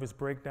have a nervous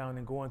breakdown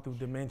and going through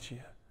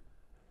dementia.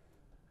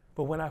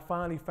 But when I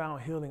finally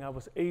found healing, I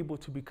was able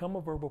to become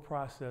a verbal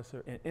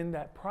processor, and in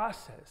that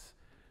process,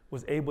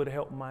 was able to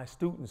help my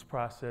students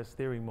process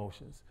their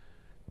emotions.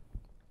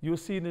 You'll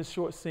see in this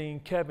short scene,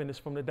 Kevin is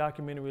from the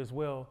documentary as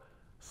well,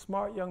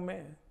 smart young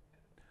man.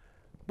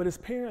 But his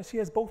parents, he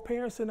has both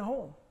parents in the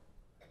home.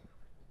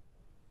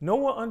 No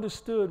one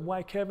understood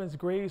why Kevin's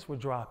grades were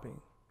dropping.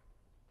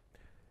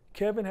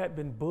 Kevin had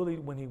been bullied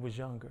when he was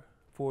younger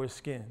for his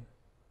skin.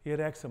 He had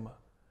eczema.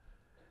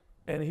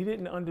 And he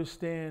didn't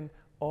understand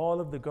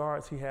all of the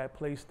guards he had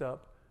placed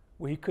up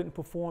where he couldn't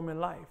perform in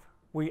life,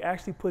 where he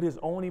actually put his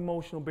own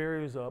emotional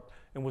barriers up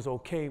and was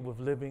okay with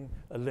living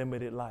a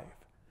limited life.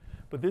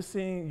 But this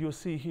scene you'll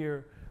see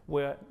here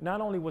where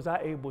not only was I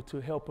able to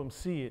help him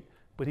see it,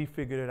 but he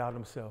figured it out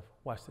himself.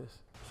 Watch this.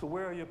 So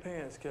where are your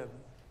pants, Kevin?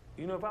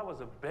 You know, if I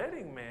was a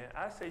betting man,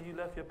 I'd say you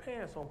left your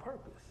pants on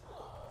purpose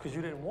because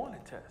you didn't want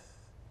to test.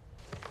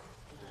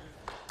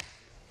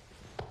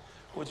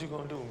 What you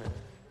gonna do, man?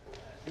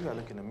 You gotta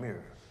look in the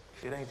mirror.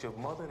 It ain't your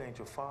mother, it ain't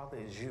your father,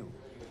 it's you.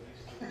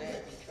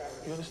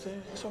 You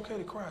understand? It's okay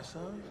to cry,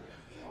 son.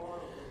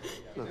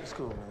 Look, it's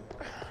cool, man.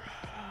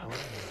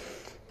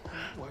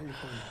 Why are you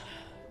crying?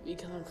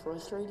 Because I'm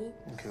frustrated.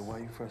 Okay, why are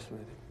you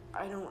frustrated?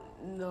 I don't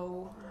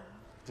know.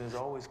 There's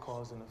always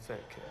cause and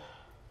effect, Kat.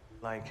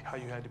 Like how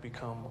you had to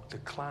become the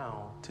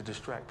clown to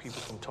distract people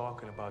from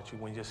talking about you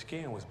when your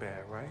skin was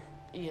bad, right?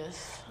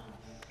 Yes.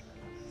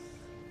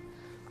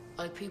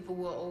 Like, people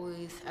will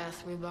always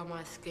ask me about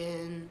my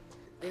skin.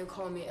 They would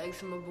call me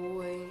eczema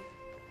boy.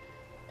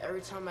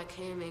 Every time I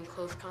came in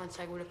close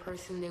contact with a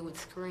person, they would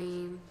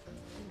scream.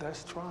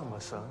 That's trauma,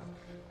 son.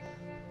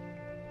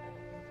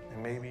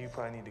 And maybe you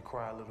probably need to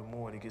cry a little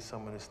more to get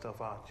some of this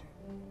stuff out you.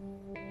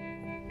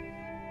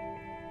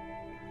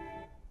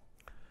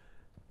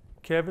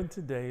 Kevin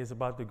today is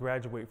about to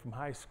graduate from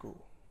high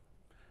school.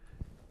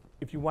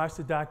 If you watch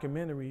the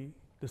documentary,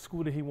 the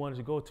school that he wanted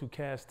to go to,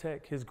 Cass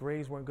Tech, his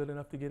grades weren't good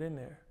enough to get in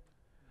there.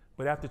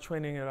 But after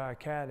training at our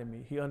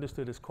academy, he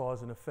understood his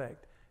cause and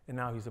effect, and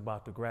now he's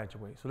about to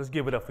graduate. So let's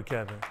give it up for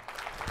Kevin.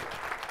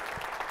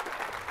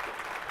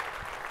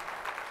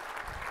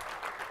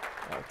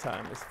 Our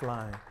time is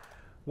flying.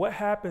 What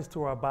happens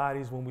to our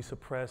bodies when we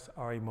suppress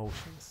our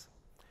emotions?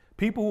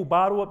 People who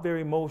bottle up their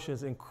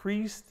emotions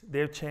increased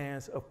their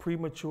chance of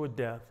premature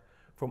death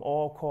from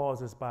all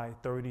causes by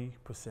 30%.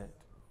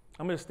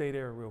 I'm going to stay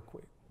there real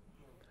quick.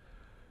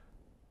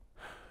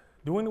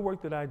 Doing the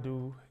work that I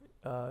do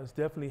is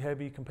definitely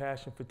heavy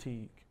compassion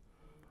fatigue.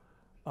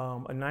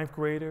 A ninth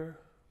grader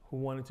who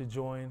wanted to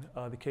join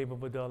the Cave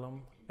of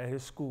Adullam at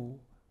his school,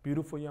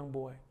 beautiful young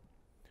boy,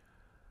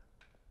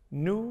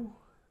 knew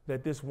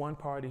that this one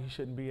party he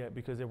shouldn't be at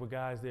because there were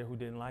guys there who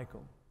didn't like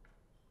him.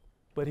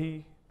 But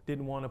he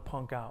didn't want to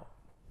punk out.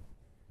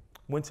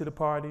 Went to the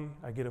party.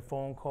 I get a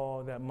phone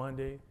call that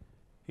Monday.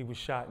 He was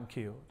shot and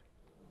killed.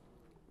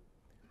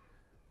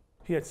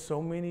 He had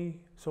so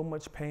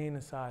much pain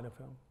inside of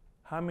him.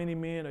 How many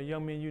men or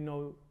young men you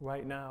know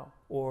right now,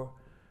 or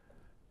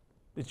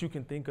that you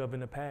can think of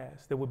in the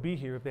past, that would be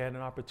here if they had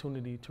an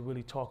opportunity to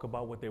really talk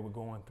about what they were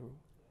going through?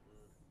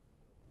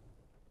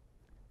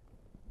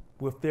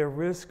 With their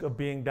risk of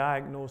being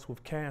diagnosed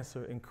with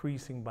cancer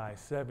increasing by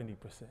 70%.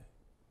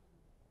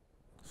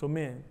 So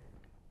men,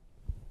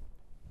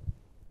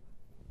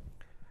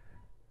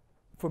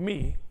 for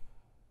me,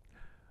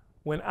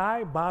 when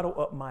I bottle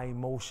up my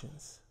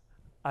emotions,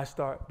 I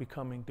start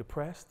becoming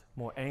depressed,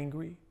 more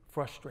angry,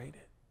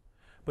 frustrated.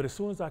 But as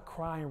soon as I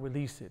cry and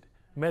release it,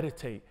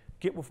 meditate,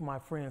 get with my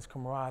friends'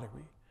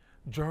 camaraderie,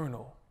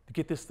 journal, to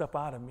get this stuff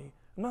out of me,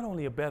 I'm not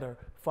only a better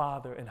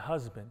father and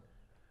husband,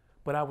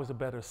 but I was a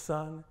better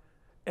son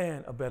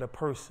and a better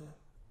person.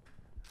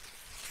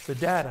 The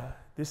data,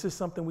 this is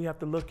something we have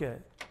to look at.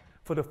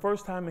 For the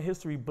first time in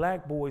history,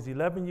 black boys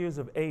 11 years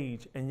of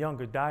age and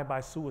younger die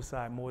by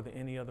suicide more than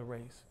any other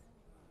race.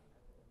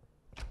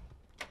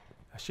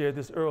 I shared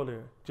this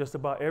earlier. Just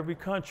about every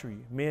country,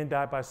 men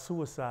die by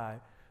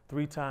suicide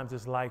 3 times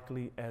as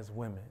likely as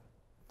women.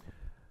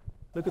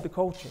 Look at the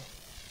culture.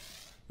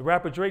 The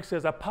rapper Drake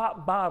says, I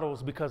pop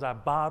bottles because I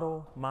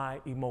bottle my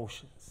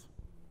emotions.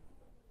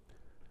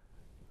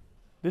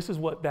 This is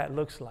what that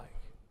looks like.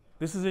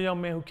 This is a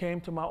young man who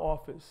came to my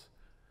office,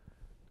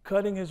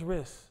 cutting his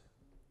wrist.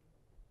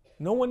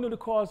 No one knew the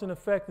cause and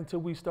effect until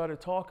we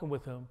started talking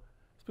with him.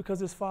 It's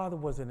because his father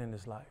wasn't in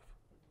his life.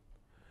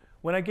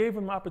 When I gave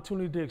him the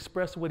opportunity to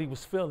express what he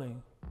was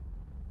feeling,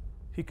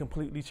 he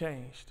completely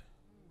changed.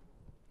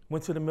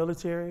 Went to the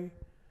military,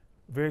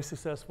 very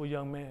successful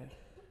young man,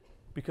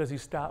 because he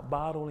stopped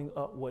bottling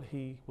up what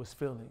he was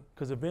feeling.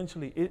 Because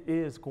eventually it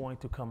is going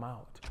to come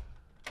out.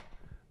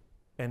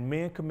 And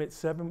men commit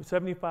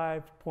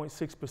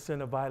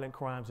 75.6% of violent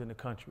crimes in the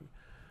country.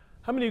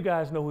 How many of you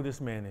guys know who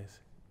this man is?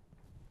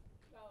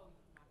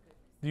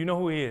 Do you know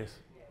who he is?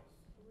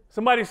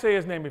 Somebody say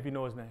his name if you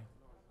know his name.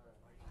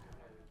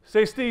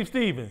 Say Steve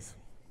Stevens.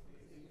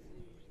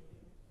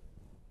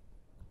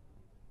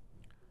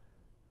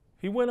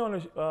 He went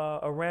on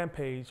a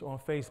rampage on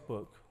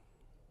Facebook,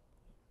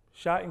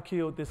 shot and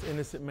killed this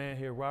innocent man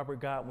here, Robert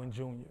Godwin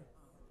Jr.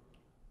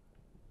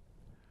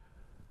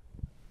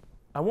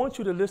 I want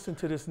you to listen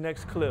to this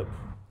next clip.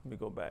 Let me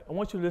go back. I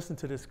want you to listen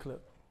to this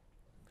clip.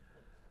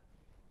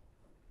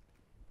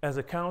 As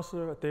a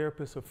counselor, a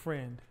therapist, a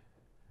friend,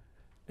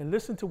 and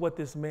listen to what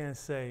this man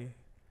say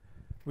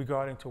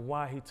regarding to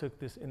why he took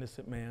this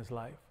innocent man's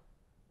life.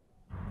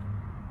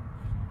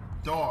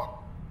 Dog,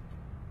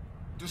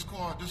 just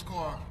call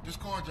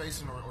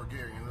Jason or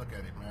Gary and look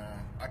at it,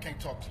 man. I can't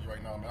talk to you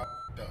right now, man. I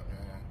f***ed up,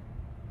 man.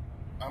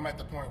 I'm at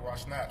the point where I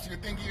snap. See, the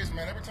thing is,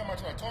 man, every time I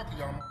try to talk to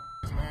y'all,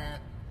 man,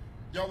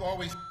 y'all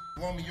always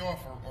blow me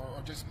off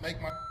or just make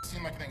my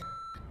seem like it ain't.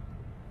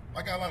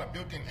 I got a lot of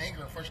built-in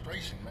anger and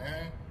frustration,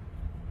 man.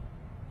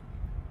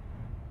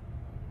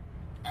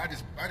 I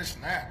just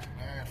snapped,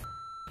 man.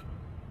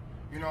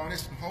 You know, and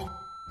it's some hope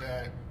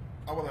that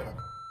I will let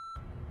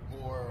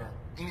or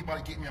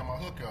anybody get me on my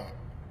hookup.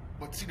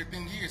 But see, the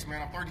thing is,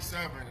 man, I'm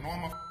 37, and all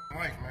my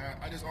life, man,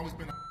 I just always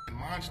been a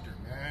monster,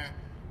 man.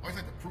 Always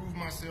had to prove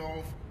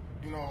myself,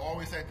 you know,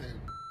 always had to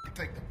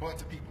take the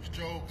butts of people's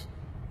jokes.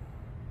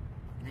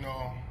 You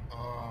know,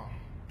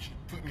 she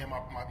put me in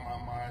my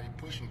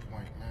pushing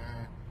point,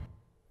 man.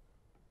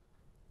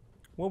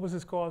 What was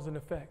his cause and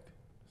effect?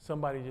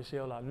 Somebody just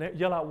yell out.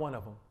 Yell out one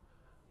of them.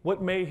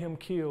 What made him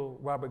kill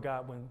Robert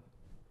Godwin?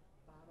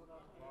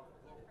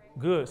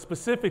 Good.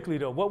 Specifically,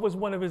 though, what was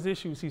one of his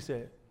issues, he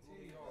said?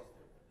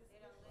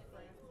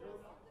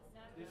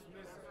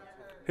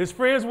 His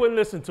friends wouldn't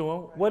listen to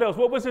him. What else?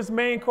 What was his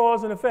main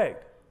cause and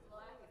effect?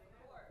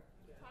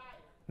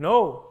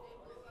 No.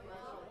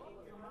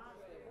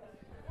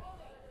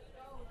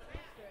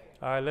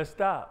 All right, let's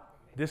stop.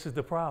 This is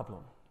the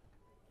problem.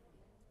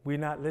 We're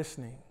not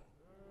listening.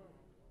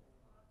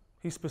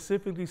 He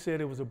specifically said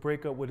it was a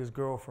breakup with his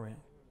girlfriend.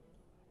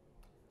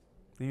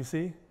 Do you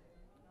see?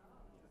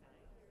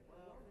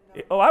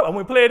 Oh, I'm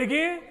going to play it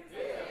again?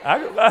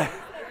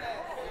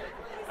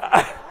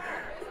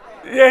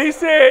 Yeah, he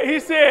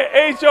said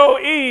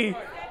H-O-E,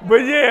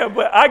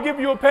 but I give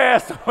you a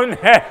pass on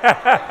that.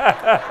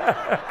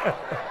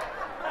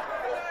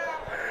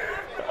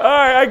 All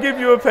right, I give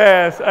you a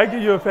pass.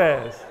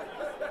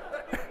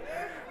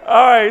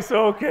 All right,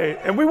 so okay.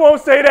 And we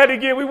won't say that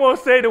again. We won't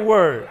say the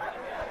word.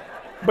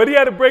 But he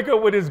had to break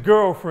up with his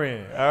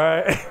girlfriend, all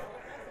right?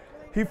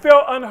 He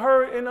felt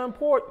unheard and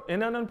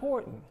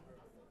unimportant.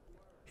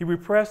 He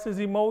repressed his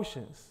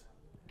emotions.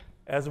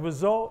 As a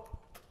result,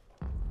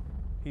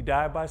 he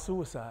died by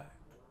suicide.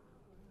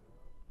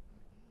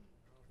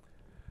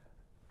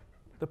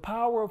 The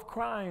power of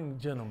crying,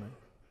 gentlemen,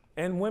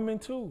 and women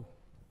too.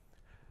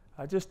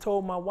 I just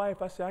told my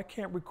wife, I said, I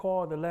can't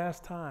recall the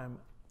last time,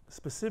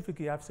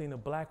 specifically, I've seen a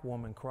black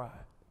woman cry.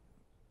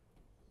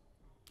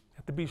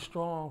 Have to be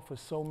strong for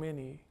so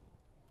many,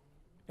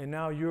 and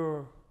now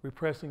you're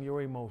repressing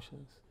your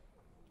emotions.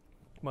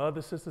 My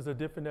other sisters are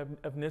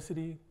different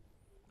ethnicity.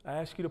 I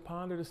ask you to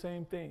ponder the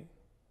same thing.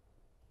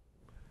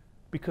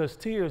 Because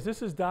tears,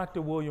 this is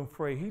Dr. William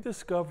Frey. He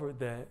discovered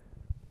that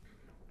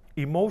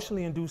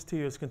emotionally induced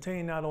tears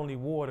contain not only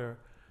water,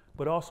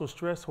 but also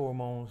stress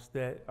hormones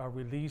that are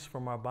released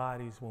from our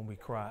bodies when we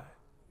cry.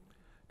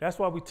 That's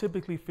why we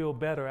typically feel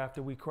better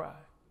after we cry.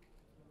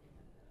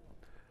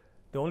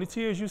 The only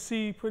tears you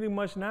see pretty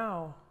much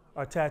now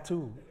are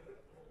tattooed,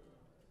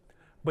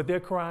 but they're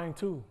crying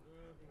too.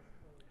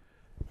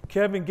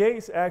 Kevin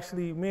Gates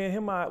actually, me and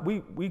him,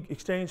 we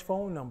exchanged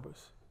phone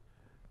numbers.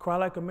 Cry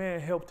Like a Man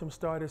helped him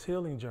start his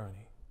healing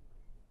journey.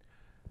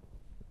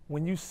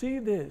 When you see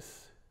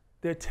this,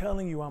 they're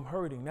telling you I'm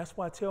hurting. That's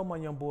why I tell my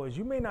young boys,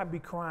 you may not be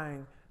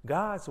crying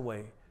God's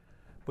way,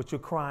 but you're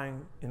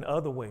crying in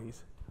other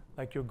ways,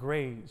 like your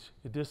grades,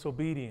 your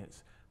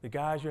disobedience, the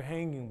guys you're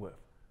hanging with,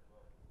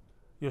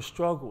 your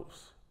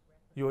struggles,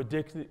 your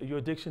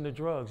addiction to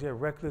drugs, your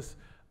reckless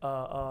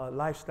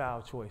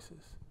lifestyle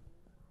choices.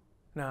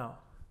 Now,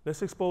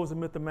 let's expose the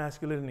myth of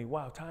masculinity.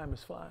 Wow, time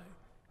is flying.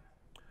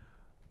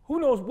 Who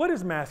knows, what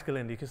is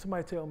masculinity? Can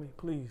somebody tell me,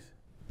 please?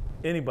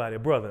 Anybody, a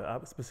brother,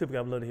 specifically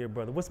I'd love to hear a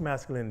brother. What's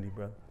masculinity,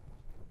 brother?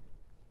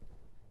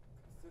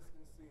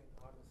 Consistency and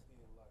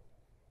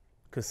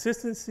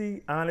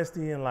Consistency,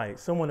 honesty, and light.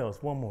 Someone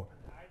else, one more.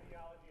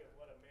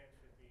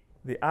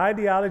 The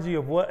ideology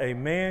of what a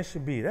man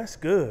should be. That's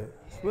good.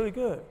 It's really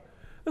good.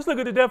 Let's look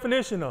at the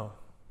definition, though.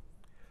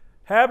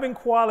 Having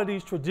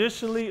qualities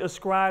traditionally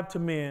ascribed to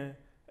men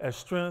as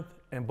strength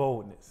and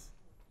boldness.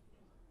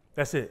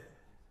 That's it.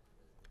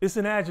 It's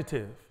an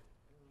adjective.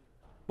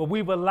 But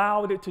we've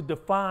allowed it to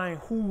define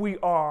who we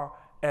are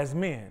as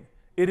men.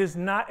 It is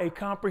not a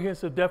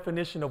comprehensive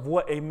definition of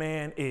what a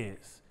man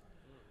is.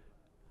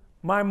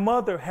 My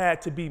mother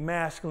had to be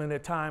masculine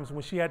at times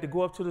when she had to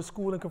go up to the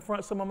school and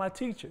confront some of my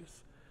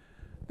teachers.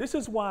 This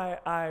is why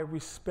I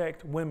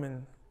respect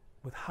women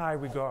with high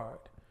regard.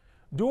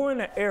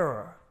 During an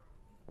era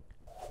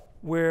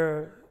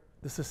where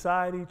the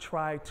society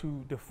tried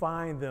to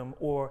define them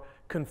or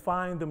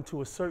confine them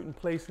to a certain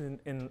place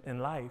in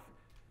life,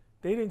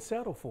 they didn't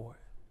settle for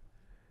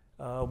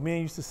it.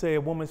 Men used to say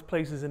a woman's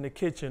place is in the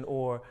kitchen,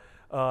 or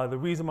the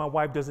reason my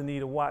wife doesn't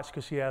need a watch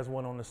because she has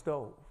one on the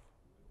stove.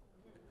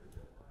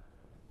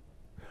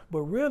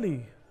 But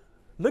really,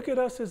 look at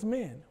us as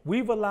men.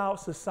 We've allowed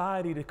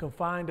society to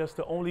confine us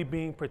to only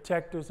being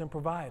protectors and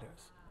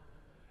providers.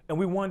 And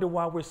we wonder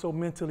why we're so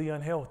mentally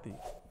unhealthy.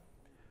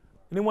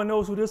 Anyone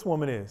knows who this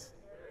woman is?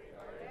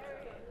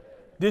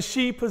 Does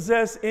she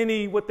possess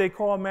any what they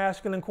call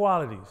masculine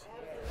qualities?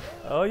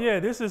 Oh yeah,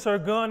 this is her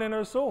gun and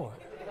her sword.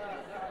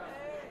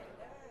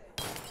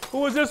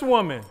 Who is this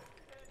woman?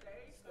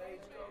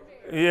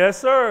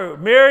 Yes, sir.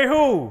 Mary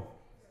who?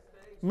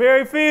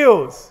 Mary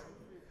Fields.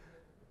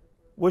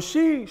 Was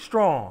she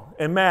strong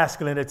and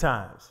masculine at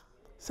times?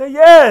 Say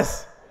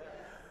yes.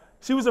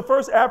 She was the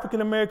first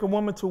African-American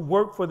woman to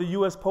work for the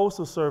U.S.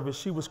 Postal Service.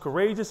 She was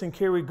courageous and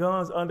carried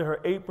guns under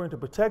her apron to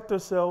protect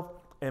herself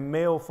and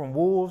mail from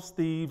wolves,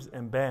 thieves,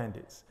 and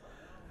bandits.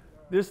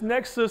 This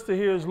next sister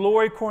here is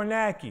Lori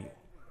Kornacki.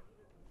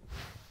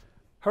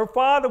 Her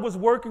father was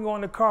working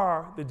on the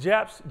car. The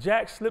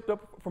jack slipped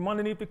up from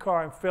underneath the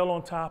car and fell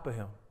on top of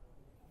him.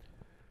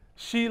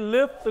 She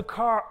lifted the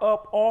car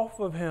up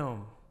off of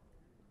him.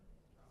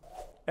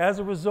 As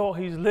a result,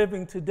 he's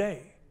living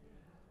today.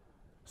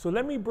 So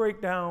let me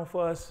break down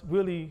for us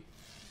really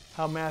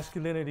how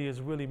masculinity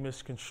is really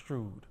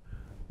misconstrued.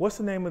 What's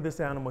the name of this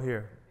animal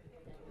here?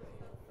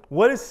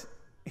 What is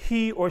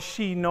he or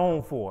she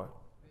known for?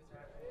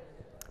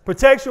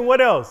 Protection,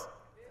 what else?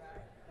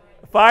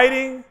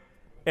 Fighting,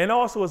 and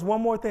also it's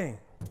one more thing.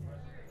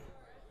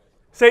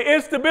 Say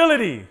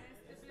instability.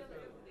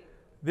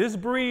 This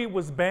breed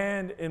was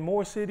banned in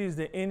more cities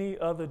than any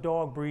other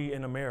dog breed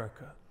in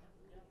America.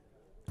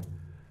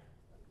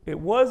 It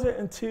wasn't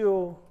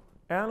until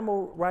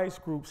animal rights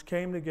groups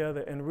came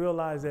together and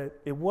realized that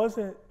it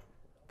wasn't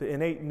the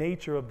innate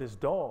nature of this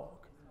dog.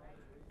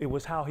 It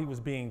was how he was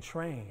being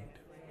trained.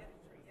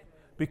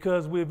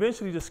 Because we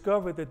eventually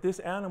discovered that this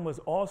animal is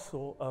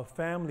also a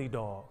family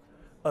dog,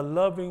 a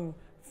loving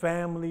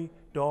family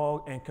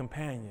dog and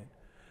companion.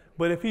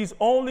 But if he's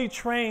only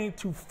trained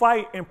to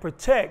fight and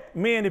protect,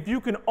 man, if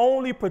you can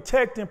only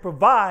protect and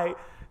provide,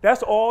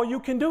 that's all you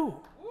can do.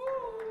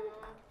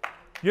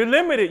 You're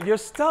limited, you're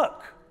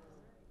stuck.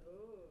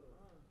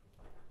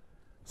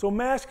 So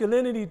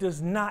masculinity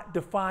does not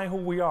define who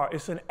we are.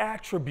 It's an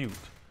attribute.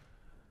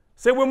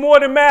 Say we're more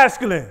than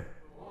masculine.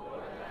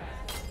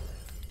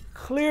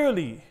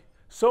 Clearly,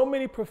 so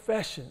many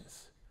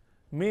professions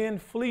men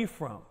flee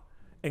from,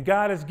 and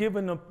God has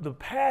given them the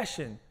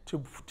passion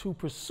to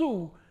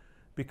pursue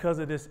because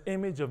of this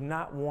image of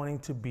not wanting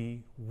to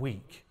be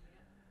weak.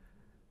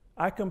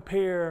 I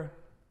compare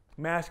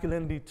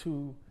masculinity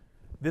to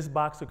this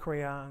box of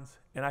crayons,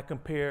 and I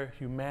compare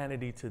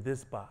humanity to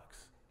this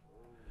box.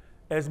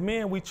 As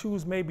men, we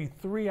choose maybe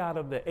 3 out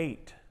of the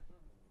 8.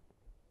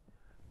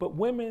 But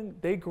women,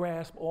 they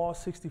grasp all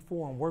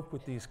 64 and work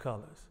with these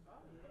colors.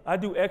 I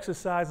do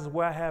exercises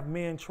where I have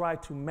men try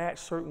to match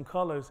certain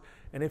colors,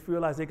 and they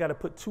realize they got to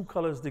put 2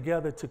 colors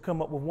together to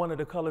come up with one of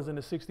the colors in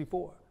the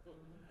 64.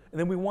 And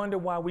then we wonder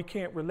why we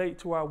can't relate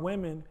to our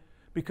women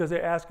because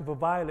they're asking for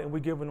violet and we're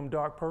giving them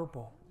dark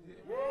purple.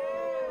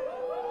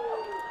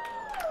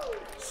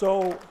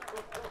 So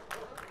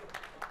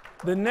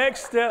the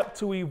next step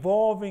to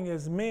evolving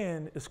as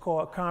men is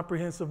called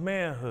comprehensive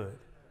manhood,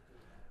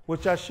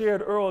 which I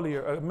shared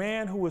earlier. A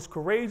man who is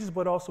courageous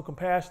but also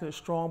compassionate,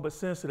 strong but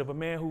sensitive. A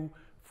man who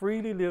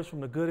freely lives from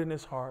the good in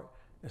his heart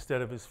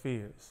instead of his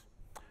fears.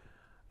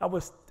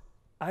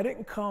 I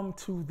didn't come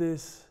to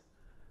this,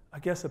 I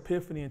guess,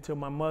 epiphany until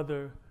my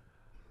mother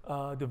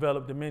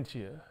developed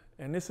dementia.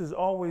 And this is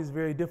always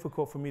very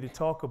difficult for me to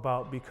talk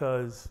about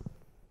because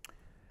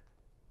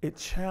it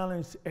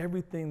challenged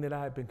everything that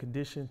I had been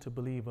conditioned to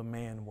believe a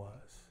man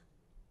was.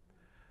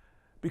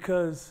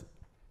 Because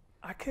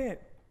I can't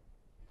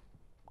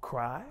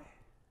cry.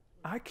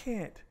 I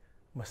can't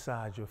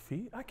massage your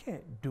feet. I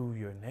can't do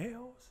your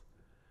nails.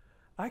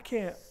 I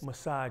can't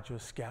massage your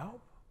scalp.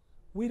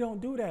 We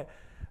don't do that.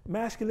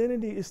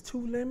 Masculinity is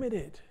too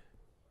limited.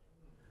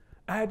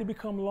 I had to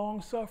become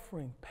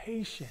long-suffering,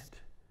 patient,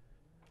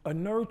 a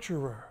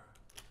nurturer.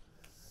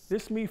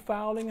 This me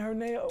filing her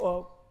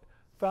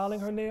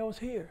nails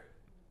here.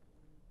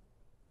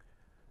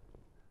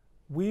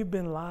 we've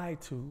been lied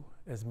to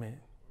as men.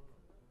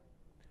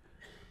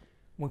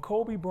 When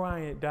Kobe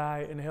Bryant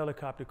died in a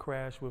helicopter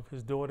crash with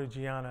his daughter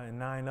Gianna and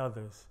 9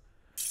 others,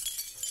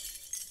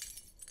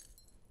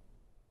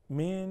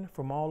 men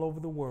from all over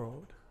the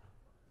world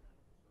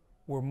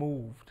were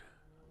moved,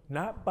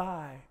 not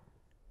by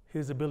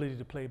his ability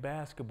to play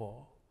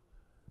basketball,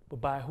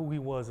 but by who he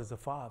was as a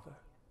father,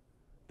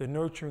 the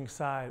nurturing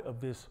side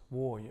of this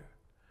warrior.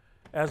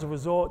 As a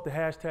result, the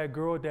hashtag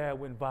Girl Dad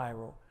went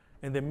viral,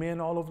 and the men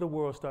all over the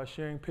world start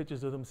sharing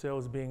pictures of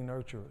themselves being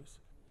nurturers.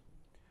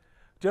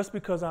 Just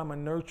because I'm a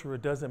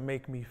nurturer doesn't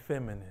make me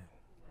feminine.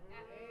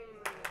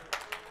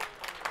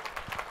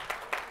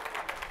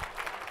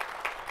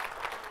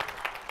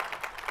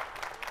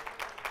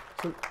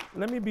 So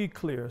let me be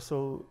clear.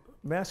 So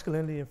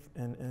masculinity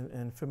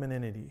and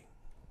femininity,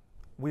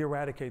 we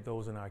eradicate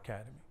those in our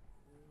academy.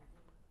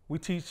 We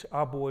teach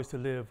our boys to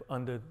live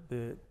under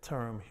the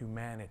term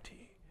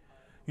humanity.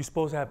 You're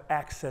supposed to have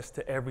access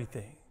to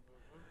everything.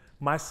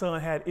 My son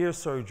had ear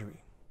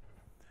surgery.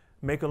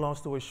 Make a long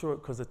story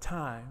short, because of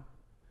time,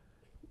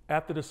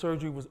 after the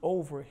surgery was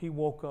over, he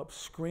woke up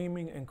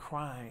screaming and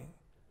crying.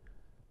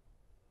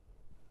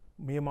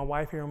 Me and my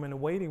wife hear him in the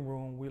waiting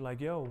room. We're like,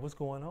 yo, what's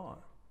going on?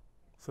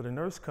 So the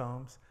nurse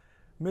comes,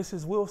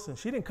 Mrs. Wilson.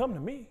 She didn't come to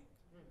me.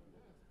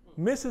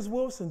 Mrs.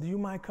 Wilson, do you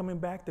mind coming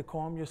back to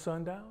calm your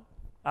son down?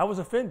 I was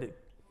offended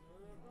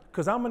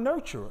because I'm a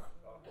nurturer.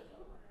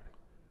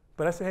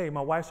 But I said, hey,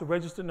 my wife's a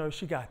registered nurse.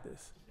 She got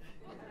this.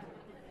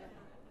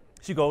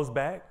 She goes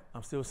back.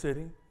 I'm still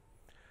sitting.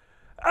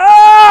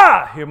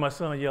 Ah! Hear my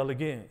son yell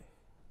again.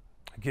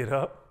 I get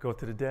up, go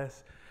to the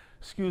desk.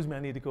 Excuse me, I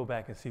need to go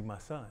back and see my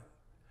son.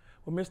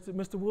 Well,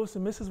 Mr.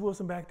 Wilson, Mrs.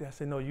 Wilson back there. I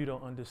said, no, you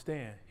don't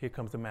understand. Here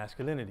comes the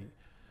masculinity.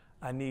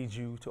 I need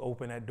you to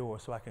open that door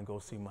so I can go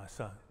see my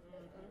son.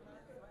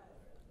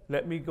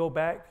 Let me go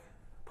back,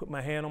 put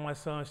my hand on my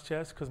son's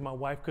chest because my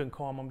wife couldn't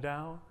calm him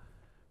down.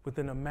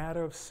 Within a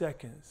matter of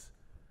seconds,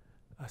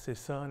 I said,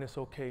 son, it's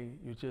okay.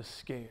 You're just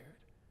scared.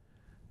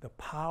 The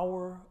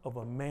power of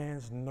a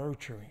man's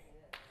nurturing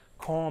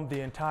calmed the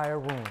entire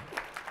room.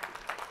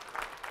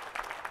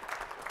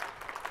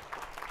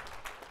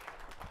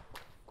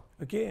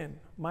 Again,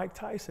 Mike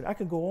Tyson, I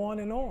can go on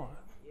and on.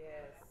 Yes.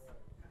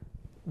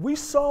 We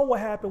saw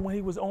what happened when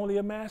he was only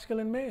a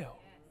masculine male.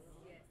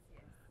 Yes.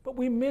 But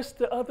we missed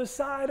the other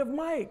side of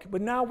Mike.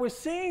 But now we're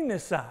seeing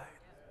this side.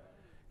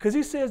 Because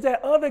he says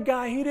that other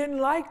guy, he didn't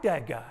like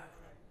that guy.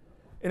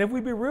 And if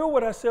we be real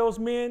with ourselves,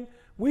 men,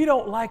 we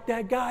don't like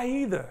that guy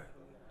either.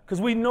 Because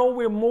we know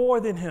we're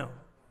more than him.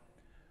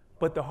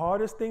 But the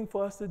hardest thing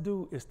for us to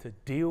do is to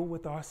deal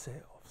with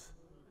ourselves.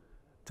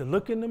 To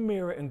look in the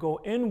mirror and go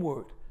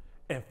inward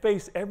and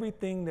face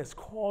everything that's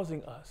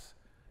causing us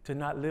to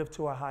not live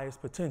to our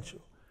highest potential.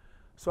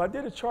 So I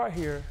did a chart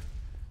here,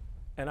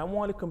 and I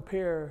want to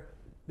compare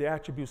the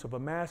attributes of a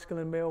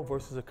masculine male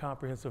versus a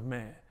comprehensive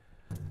man.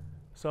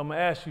 So I'm going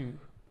to ask you,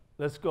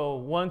 let's go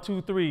 1,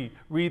 2, 3,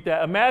 read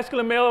that. A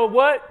masculine male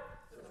what?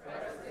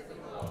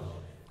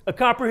 A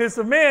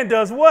comprehensive man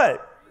does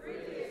what? Freely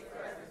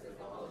expresses his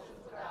emotions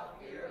without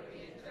fear of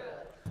being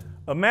judged.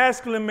 A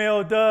masculine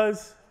male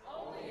does?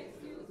 Only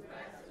exudes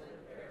masculine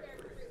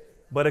characteristics.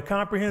 But a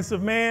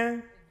comprehensive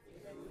man?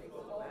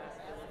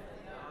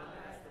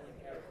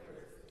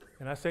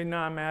 And I say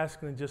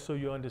non-masculine just so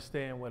you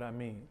understand what I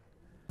mean.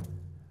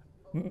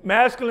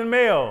 Masculine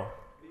male.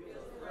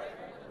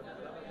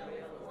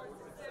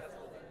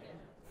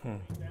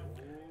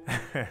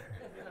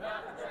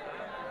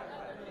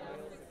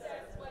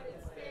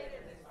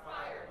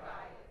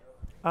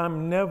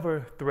 I'm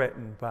never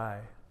threatened by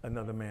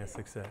another man's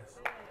success.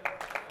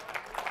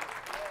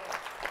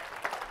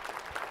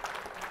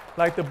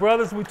 Like the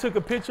brothers, we took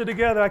a picture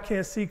together. I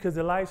can't see because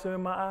the lights are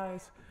in my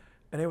eyes.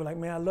 And they were like,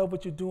 man, I love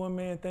what you're doing,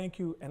 man. Thank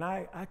you. And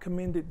I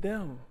commended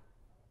them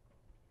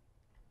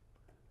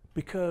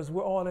because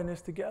we're all in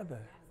this together.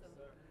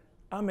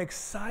 I'm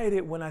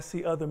excited when I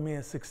see other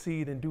men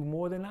succeed and do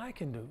more than I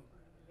can do.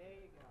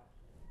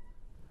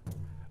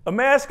 A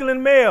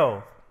masculine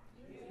male.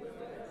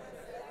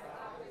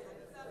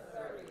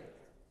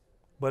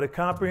 But a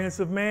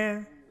comprehensive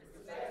man.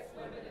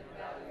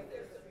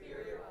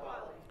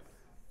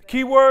 The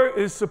key word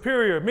is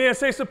superior. Men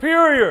say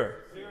superior.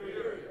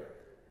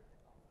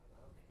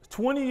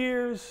 20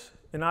 years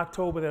in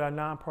October that our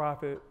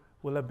nonprofit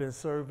will have been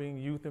serving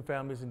youth and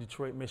families in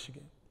Detroit,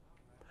 Michigan.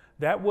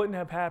 That wouldn't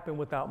have happened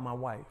without my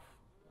wife.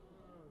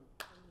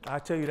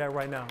 I'll tell you that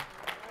right now.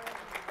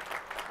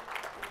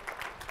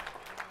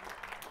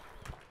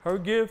 Her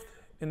gift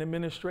in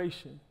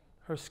administration,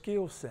 her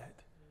skill set,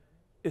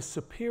 is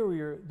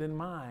superior than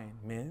mine,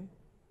 men.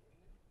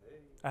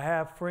 I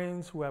have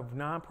friends who have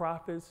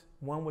nonprofits.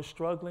 One was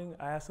struggling.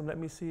 I asked him, let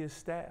me see his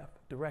staff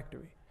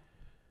directory.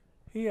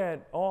 He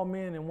had all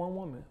men and one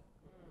woman.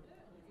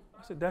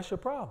 I said, that's your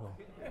problem.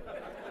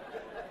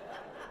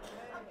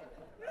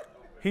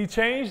 He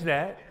changed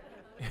that.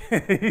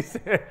 He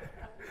said,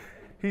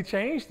 he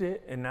changed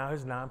it, and now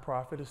his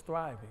nonprofit is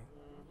thriving.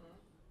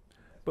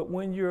 But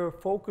when you're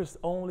focused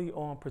only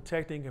on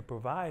protecting and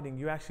providing,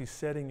 you're actually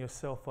setting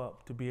yourself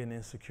up to be an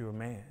insecure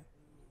man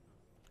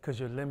because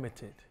you're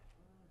limited.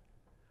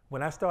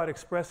 When I start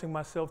expressing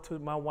myself to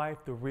my wife,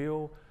 the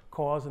real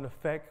cause and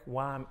effect,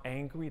 why I'm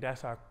angry,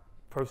 that's our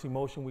first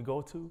emotion we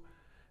go to.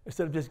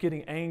 Instead of just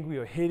getting angry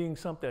or hitting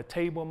something, a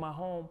table in my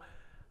home,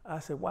 I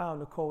said, wow,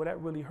 Nicole, that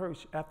really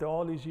hurts. After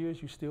all these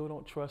years, you still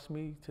don't trust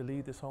me to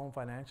lead this home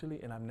financially,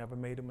 and I've never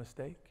made a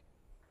mistake.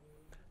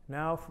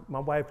 Now my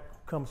wife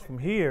comes from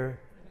here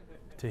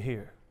to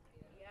here.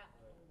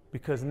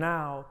 Because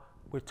now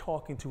we're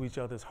talking to each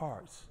other's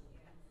hearts.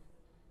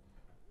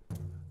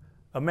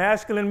 A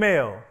masculine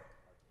male.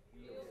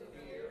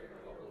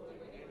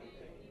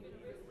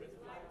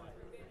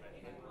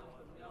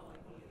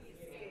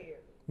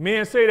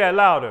 Men, say that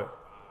louder.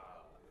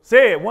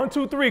 Say it. 1,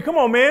 2, 3. Come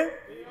on, man.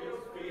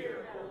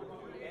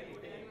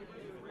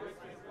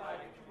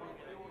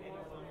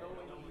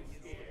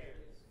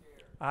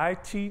 I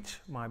teach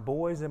my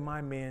boys and my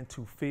men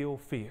to feel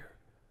fear.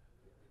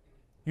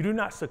 You do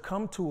not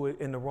succumb to it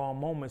in the wrong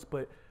moments,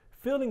 but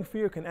feeling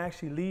fear can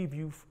actually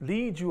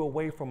lead you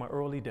away from an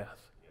early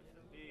death.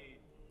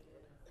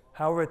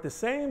 However, at the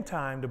same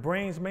time, the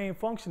brain's main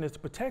function is to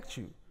protect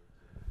you.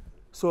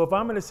 So if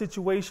I'm in a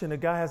situation, a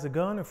guy has a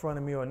gun in front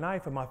of me or a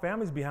knife and my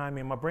family's behind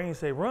me and my brain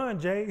say, run,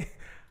 Jay,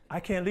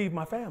 I can't leave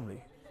my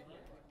family.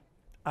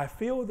 I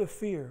feel the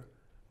fear,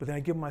 but then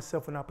I give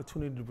myself an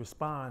opportunity to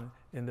respond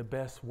in the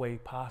best way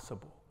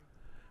possible.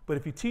 But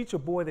if you teach a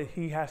boy that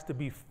he has to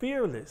be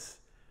fearless,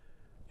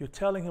 you're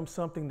telling him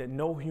something that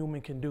no human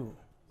can do.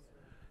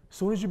 As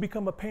soon as you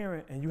become a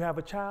parent and you have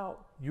a child,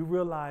 you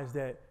realize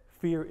that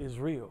fear is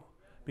real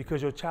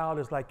because your child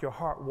is like your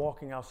heart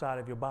walking outside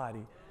of your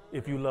body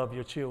if you love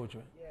your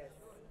children.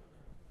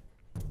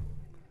 Yes.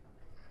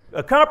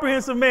 A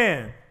comprehensive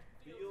man.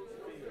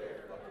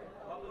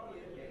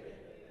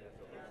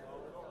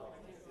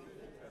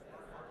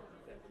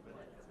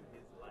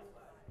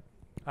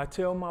 I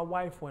tell my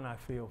wife when I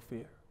feel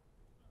fear.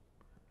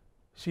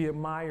 She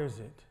admires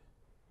it,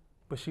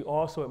 but she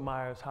also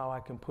admires how I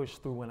can push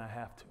through when I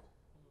have to.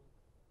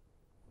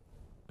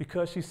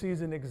 Because she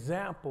sees an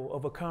example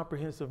of a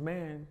comprehensive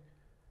man,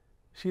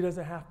 she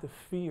doesn't have to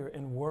fear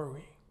and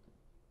worry.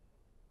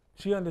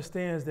 She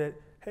understands that,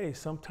 hey,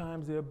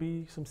 sometimes there'll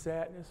be some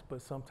sadness,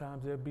 but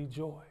sometimes there'll be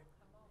joy.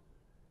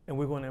 And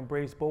we're going to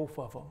embrace both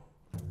of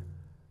them.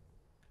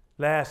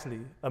 Lastly,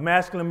 a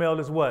masculine male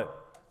is what?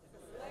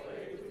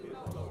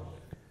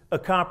 A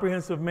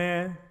comprehensive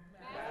man.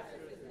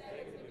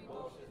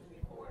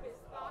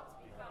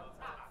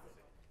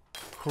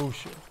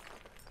 Crucial.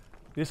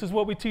 This is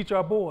what we teach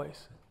our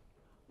boys.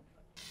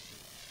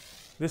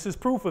 This is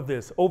proof of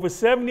this. Over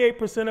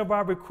 78% of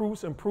our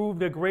recruits improved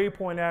their grade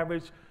point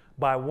average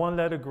by 1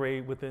 letter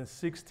grade within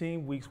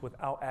 16 weeks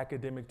without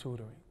academic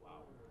tutoring.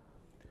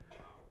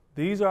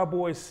 These are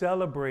boys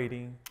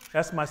celebrating.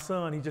 That's my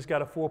son. He just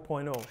got a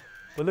 4.0.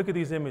 But look at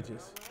these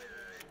images.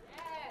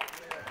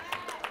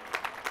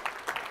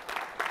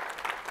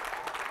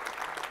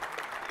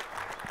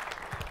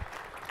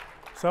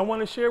 So I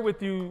want to share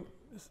with you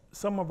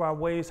some of our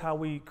ways how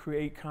we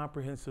create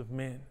comprehensive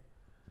men.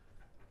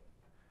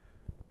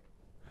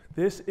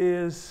 This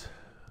is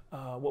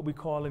what we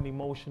call an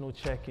emotional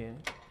check-in.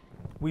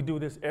 We do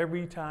this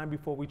every time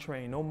before we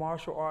train. No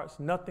martial arts,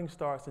 nothing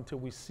starts until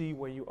we see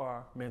where you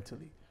are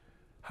mentally.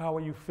 How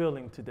are you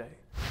feeling today?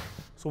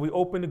 So we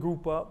open the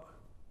group up.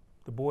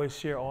 The boys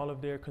share all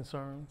of their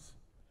concerns.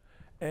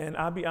 And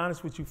I'll be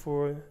honest with you,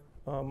 for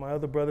my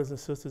other brothers and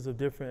sisters of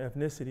different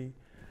ethnicity,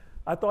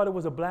 I thought it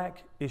was a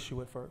black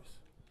issue at first,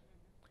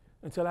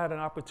 until I had an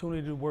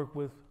opportunity to work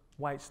with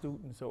white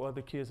students or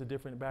other kids of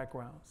different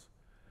backgrounds.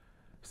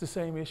 It's the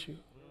same issue.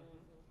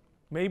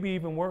 Maybe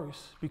even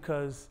worse,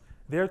 because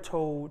they're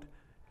told,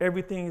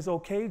 everything's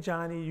okay,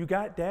 Johnny. You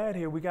got dad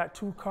here. We got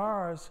 2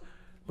 cars,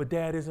 but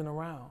dad isn't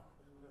around.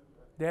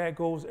 Dad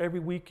goes every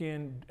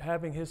weekend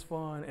having his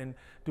fun and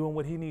doing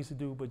what he needs to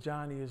do, but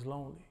Johnny is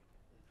lonely.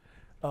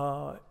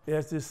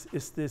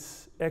 It's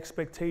this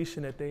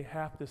expectation that they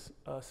have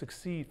to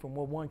succeed, from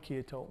what one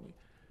kid told me.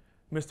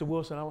 Mr.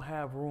 Wilson, I don't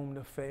have room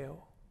to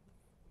fail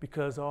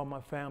because all my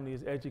family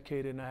is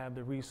educated and I have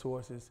the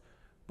resources,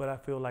 but I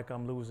feel like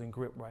I'm losing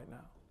grip right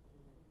now.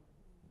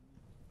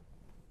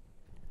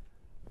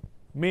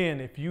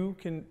 Men, if you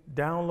can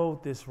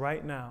download this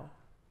right now,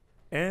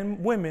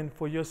 and women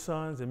for your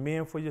sons and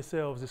men for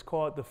yourselves, it's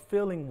called The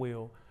Feeling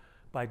Wheel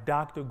by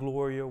Dr.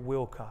 Gloria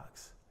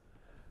Wilcox.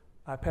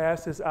 I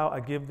pass this out, I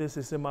give this,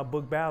 it's in my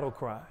book, Battle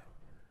Cry.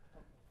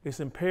 It's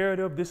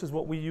imperative. This is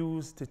what we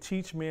use to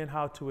teach men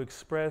how to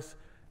express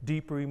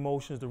deeper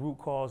emotions, the root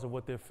cause of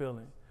what they're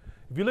feeling.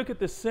 If you look at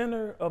the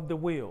center of the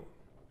wheel,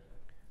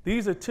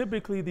 these are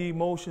typically the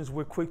emotions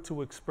we're quick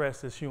to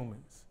express as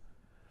humans.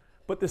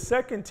 But the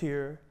second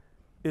tier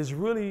is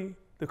really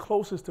the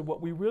closest to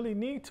what we really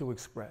need to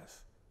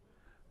express.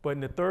 But in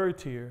the third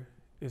tier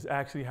is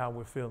actually how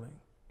we're feeling.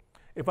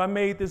 If I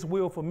made this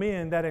wheel for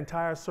men, that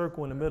entire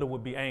circle in the middle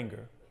would be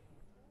anger.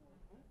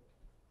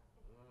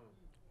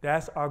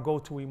 That's our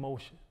go-to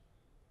emotion.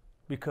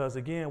 because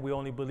again, we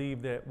only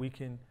believe that we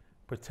can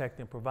protect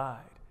and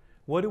provide.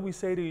 What do we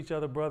say to each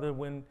other, brother,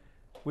 when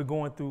we're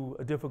going through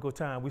a difficult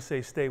time? We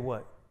say, stay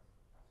what?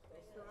 Stay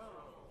strong.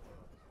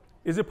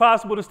 Is it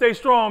possible to stay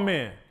strong,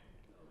 men?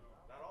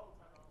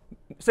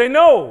 Say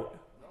no.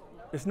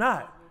 It's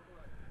not.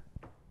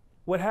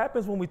 What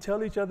happens when we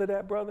tell each other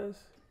that, brothers?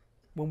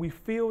 When we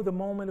feel the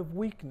moment of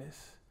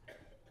weakness,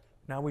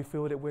 now we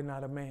feel that we're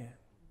not a man.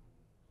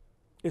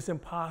 It's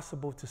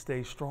impossible to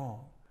stay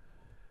strong.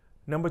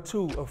 Number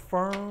 2,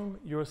 affirm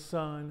your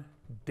son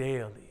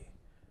daily.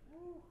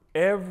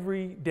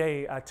 Every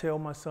day I tell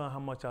my son how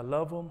much I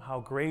love him,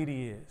 how great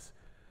he is.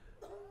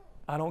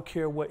 I don't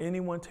care what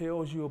anyone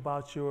tells you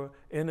about your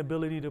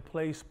inability to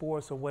play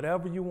sports or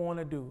whatever you want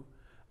to do.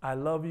 I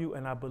love you,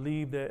 and I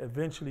believe that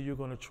eventually you're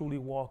going to truly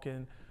walk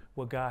in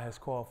what God has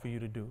called for you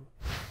to do.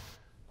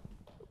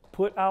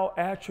 Put out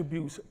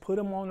attributes, put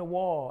them on the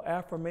wall,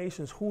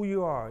 affirmations, who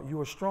you are.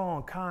 You are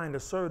strong, kind,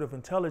 assertive,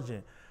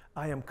 intelligent.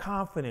 I am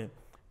confident,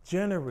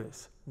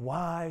 generous,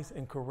 wise,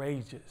 and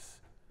courageous.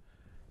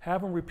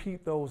 Have him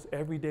repeat those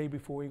every day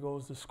before he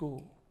goes to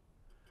school.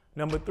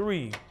 Number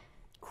 3,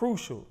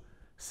 crucial,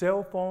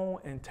 cell phone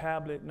and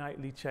tablet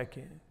nightly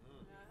check-in.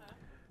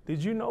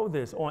 Did you know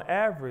this? On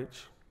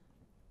average,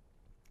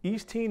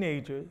 each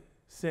teenager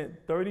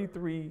sent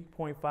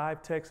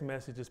 33.5 text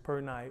messages per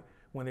night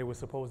when they were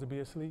supposed to be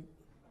asleep.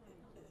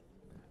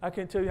 I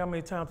can't tell you how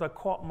many times I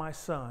caught my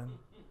son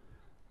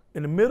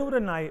in the middle of the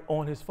night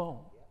on his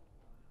phone.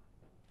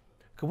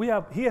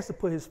 Because he has to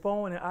put his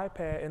phone and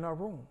iPad in our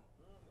room.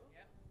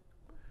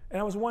 And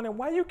I was wondering,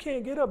 why you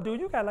can't get up, dude?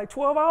 You got like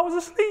 12 hours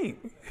of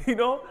sleep, you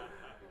know?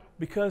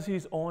 Because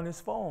he's on his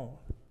phone.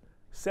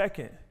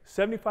 Second,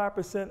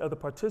 75% of the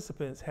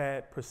participants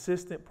had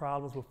persistent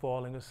problems with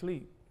falling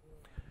asleep.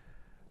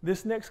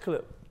 This next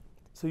clip,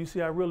 so you see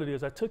how real it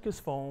is. I took his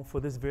phone for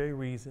this very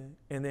reason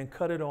and then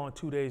cut it on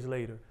 2 days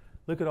later.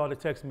 Look at all the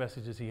text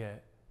messages he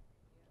had.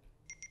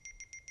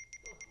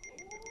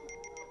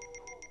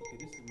 Okay,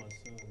 this is my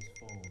son's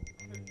phone.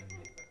 I mean,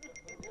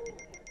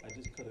 I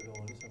just cut it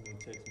on. This is how many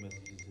text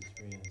messages his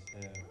friends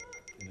have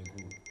in the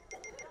group.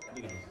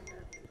 Look at this.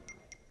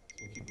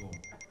 So keep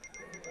going.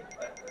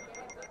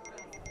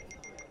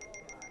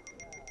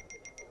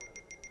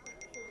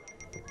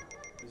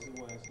 This is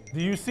what I see.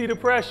 Do you see the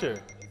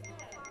pressure?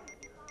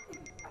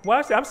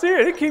 Watch, I'm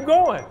serious, he keep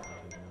going.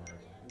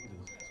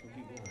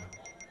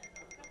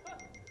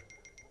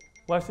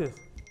 Watch this.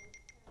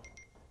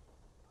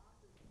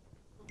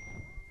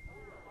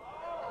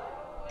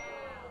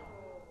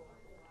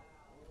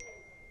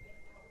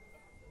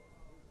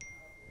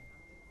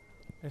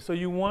 And so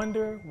you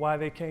wonder why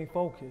they can't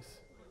focus.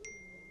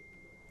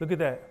 Look at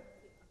that.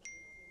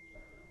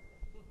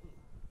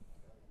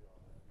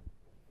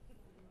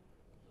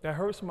 That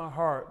hurts my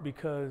heart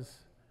because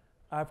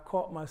I've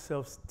caught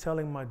myself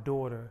telling my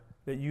daughter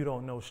that you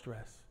don't know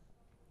stress.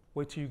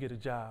 Wait till you get a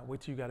job.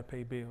 Wait till you got to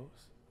pay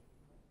bills.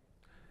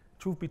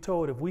 Truth be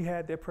told, if we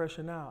had that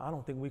pressure now, I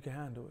don't think we can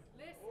handle it.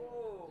 Listen.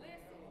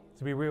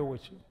 To be real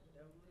with you.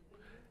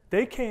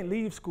 They can't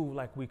leave school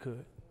like we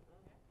could.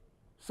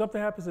 Something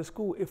happens at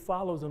school, it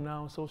follows them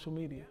now on social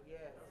media.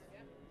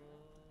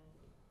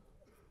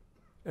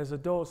 As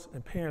adults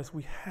and parents,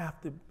 we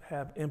have to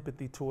have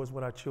empathy towards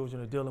what our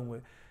children are dealing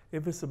with.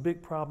 If it's a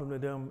big problem to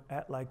them,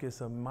 act like it's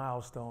a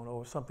milestone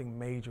or something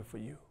major for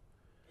you.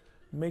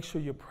 Make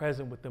sure you're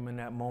present with them in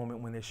that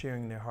moment when they're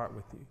sharing their heart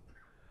with you.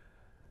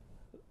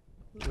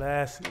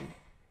 Lastly,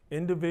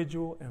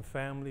 individual and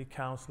family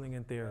counseling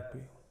and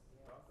therapy.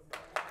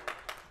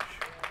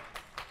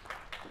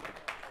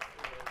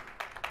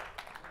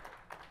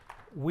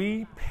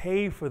 We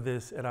pay for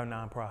this at our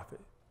nonprofit.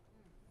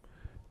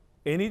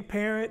 Any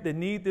parent that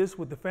needs this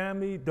with the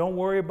family, don't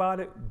worry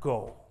about it,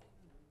 go.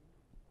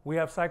 We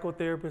have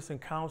psychotherapists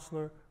and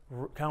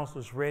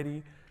counselors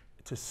ready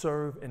to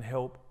serve and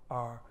help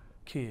our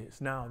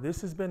kids. Now,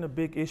 this has been a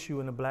big issue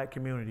in the black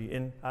community,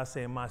 in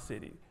my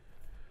city.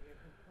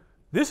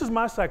 This is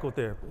my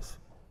psychotherapist.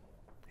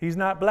 He's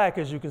not black,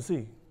 as you can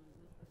see.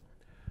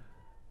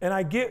 And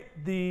I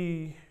get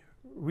the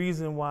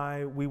reason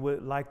why we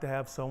would like to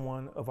have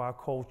someone of our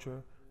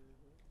culture,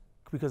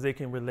 because they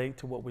can relate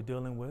to what we're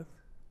dealing with.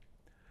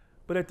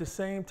 But at the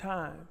same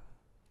time,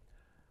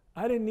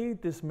 I didn't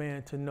need this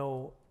man to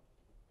know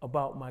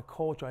about my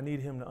culture. I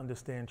needed him to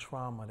understand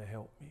trauma to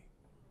help me.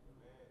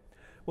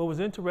 What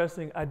was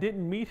interesting, I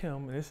didn't meet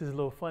him, and this is a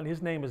little funny.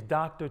 His name is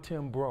Dr.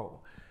 Tim Bro.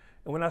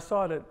 And when I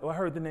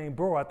heard the name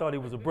Bro, I thought he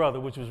was a brother,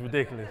 which was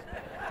ridiculous.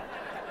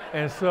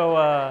 And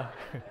so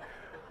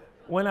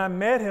when I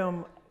met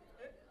him,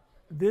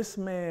 this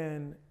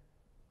man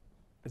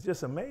is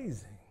just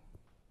amazing.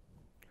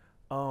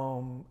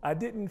 I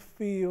didn't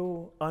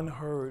feel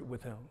unheard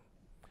with him.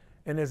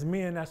 And as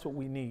men, that's what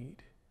we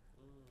need.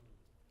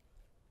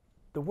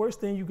 The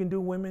worst thing you can do,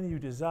 women, you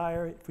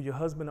desire for your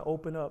husband to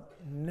open up,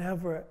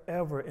 never,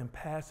 ever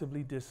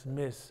impassively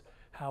dismiss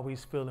how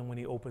he's feeling when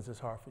he opens his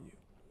heart for you.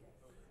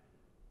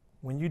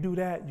 When you do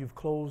that, you've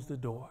closed the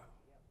door.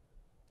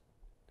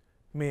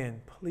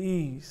 Men,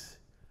 please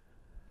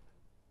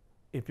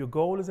If your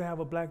goal is to have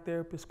a black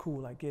therapist,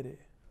 cool, I get it.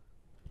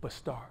 But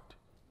start.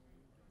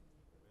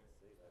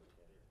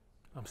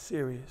 I'm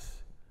serious.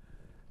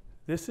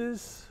 This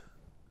is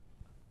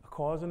a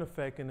cause and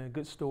effect and a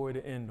good story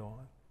to end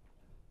on.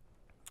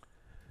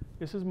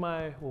 This is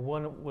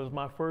was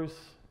my first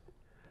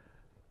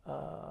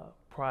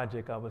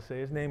project, I would say.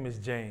 His name is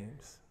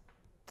James.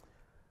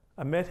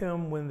 I met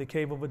him when the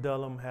Cave of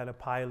Adullam had a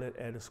pilot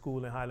at a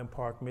school in Highland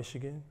Park,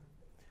 Michigan.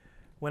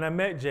 When I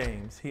met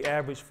James, he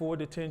averaged 4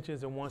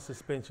 detentions and 1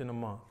 suspension a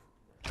month.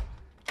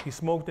 He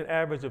smoked an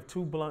average of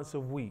 2 blunts a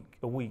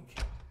week.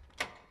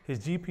 His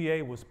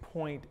GPA was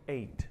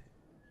 0.8.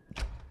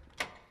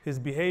 His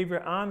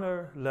behavioral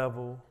honor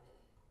level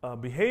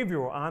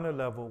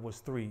was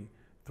 3,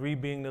 3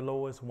 being the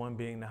lowest, 1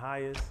 being the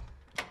highest.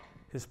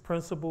 His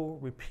principal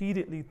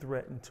repeatedly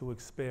threatened to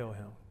expel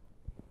him.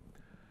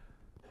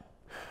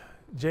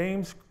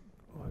 James,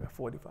 I got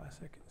 45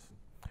 seconds.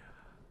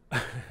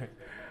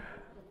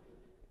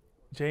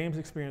 James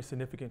experienced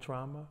significant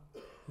trauma.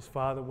 His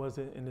father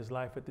wasn't in his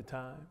life at the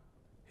time.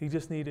 He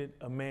just needed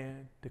a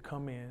man to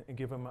come in and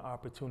give him an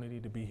opportunity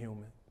to be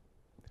human.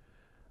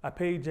 I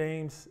paid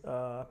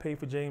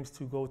for James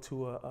to go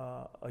to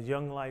a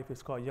Young Life,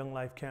 it's called Young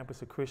Life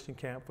Campus, a Christian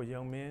camp for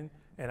young men,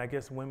 and I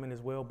guess women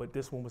as well, but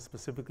this one was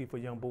specifically for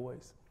young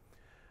boys.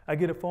 I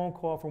get a phone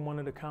call from one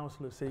of the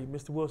counselors, say,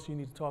 Mr. Wilson, you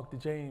need to talk to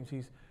James,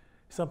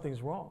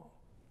 something's wrong.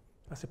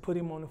 I said, put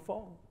him on the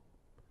phone.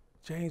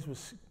 James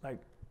was like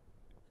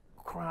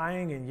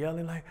crying and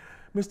yelling like,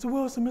 Mr.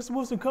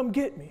 Wilson, come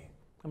get me.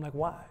 I'm like,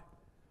 why?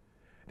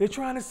 They're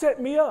trying to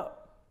set me up.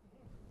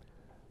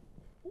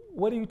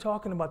 What are you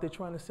talking about? They're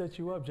trying to set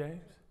you up,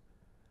 James.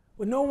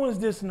 Well, no one's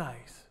this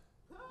nice.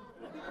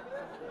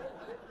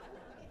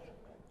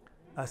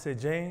 I said,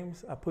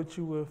 James, I put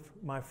you with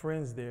my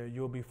friends there,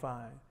 you'll be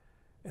fine.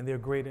 And they're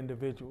great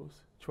individuals,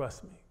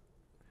 trust me.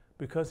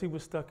 Because he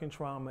was stuck in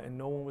trauma and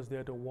no one was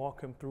there to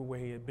walk him through where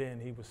he had been,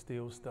 he was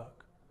still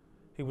stuck.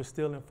 He was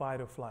still in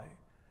fight or flight.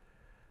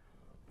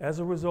 As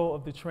a result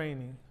of the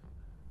training,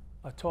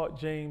 I taught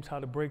James how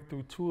to break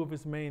through 2 of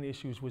his main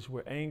issues, which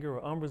were anger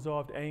or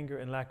unresolved anger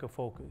and lack of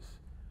focus.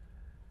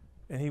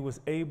 And he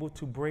was able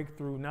to break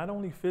through not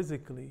only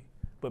physically,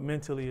 but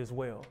mentally as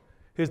well.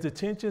 His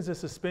detentions and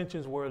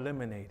suspensions were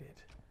eliminated.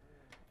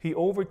 He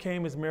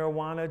overcame his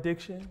marijuana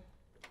addiction.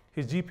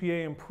 His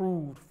GPA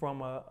improved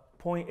from a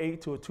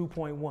 0.8 to a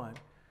 2.1.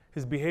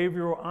 His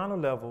behavioral honor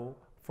level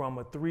from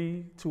a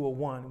 3 to a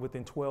 1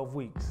 within 12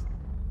 weeks.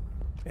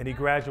 And he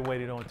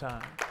graduated on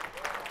time.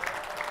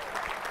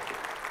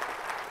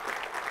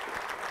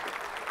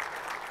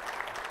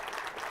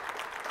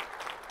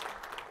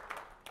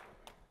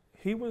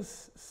 He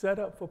was set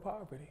up for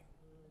poverty.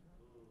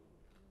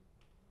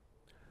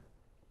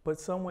 But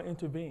someone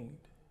intervened,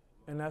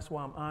 and that's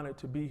why I'm honored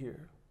to be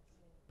here,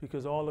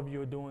 because all of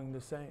you are doing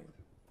the same.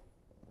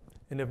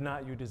 And if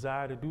not, you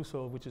desire to do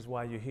so, which is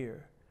why you're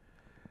here.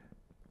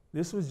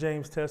 This was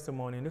James'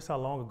 testimony, and this is how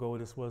long ago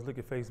this was. Look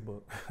at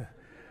Facebook.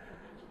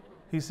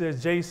 He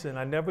says, Jason,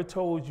 I never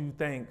told you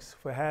thanks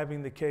for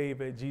having the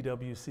cave at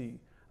GWC.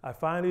 I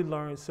finally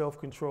learned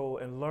self-control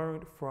and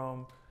learned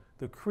from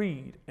the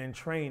creed and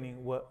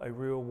training what a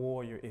real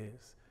warrior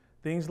is.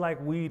 Things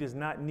like weed is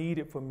not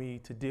needed for me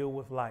to deal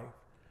with life.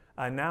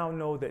 I now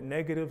know that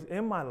negatives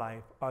in my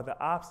life are the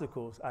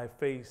obstacles I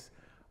face,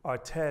 are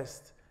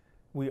tests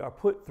we are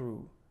put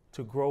through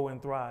to grow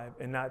and thrive,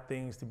 and not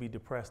things to be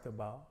depressed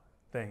about.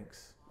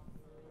 Thanks.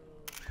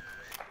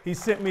 He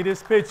sent me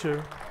this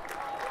picture.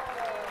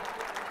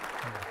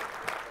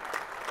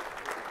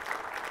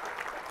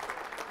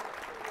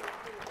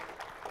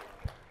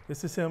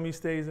 This is him. He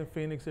stays in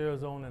Phoenix,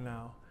 Arizona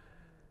now.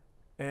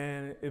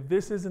 And if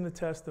this isn't a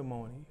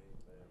testimony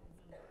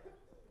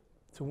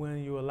to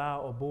when you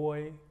allow a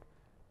boy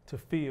to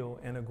feel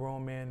and a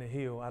grown man to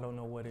heal, I don't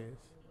know what is.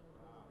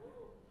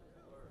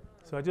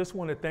 So I just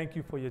want to thank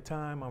you for your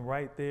time. I'm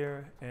right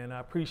there, and I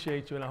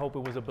appreciate you, and I hope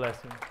it was a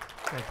blessing.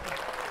 Thank you.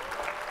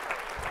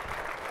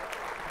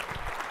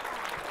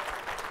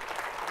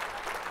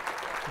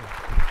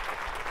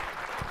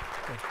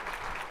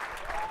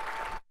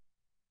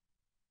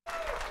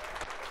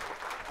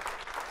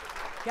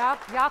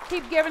 Y'all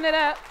keep giving it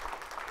up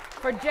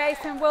for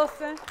Jason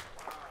Wilson.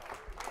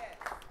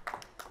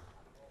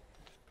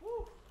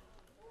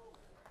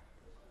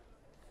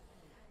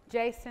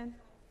 Jason,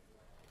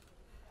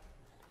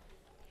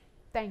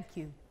 thank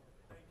you.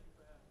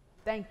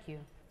 Thank you.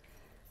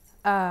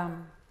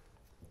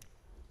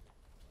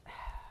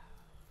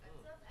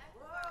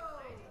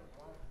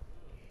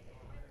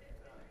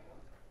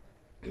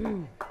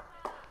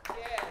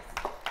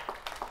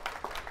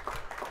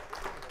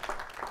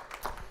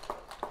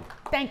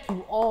 Thank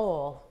you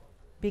all,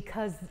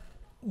 because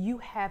you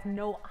have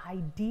no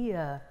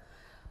idea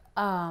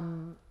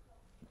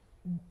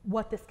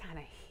what this kind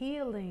of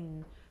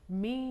healing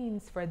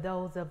means for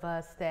those of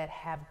us that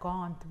have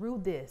gone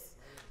through this.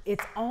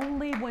 It's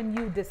only when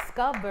you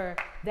discover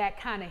that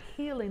kind of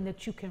healing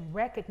that you can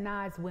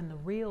recognize when the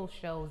real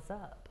shows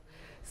up.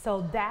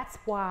 So that's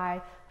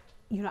why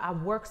you know, I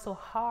work so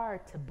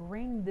hard to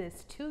bring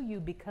this to you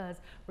because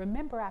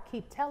remember, I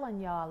keep telling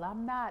y'all,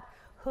 I'm not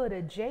hood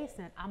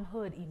adjacent, I'm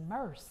hood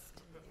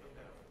immersed.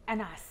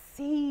 And I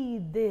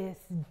see this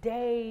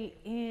day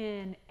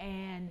in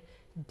and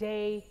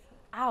day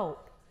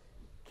out.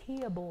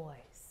 Kia boys,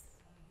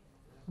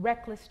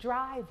 reckless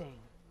driving.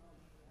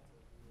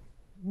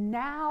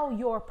 Now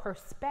your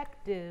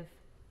perspective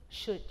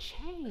should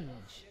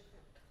change.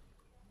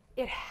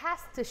 It has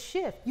to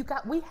shift.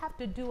 We have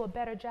to do a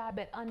better job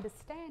at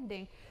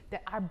understanding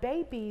that our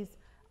babies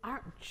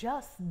aren't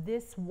just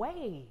this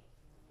way.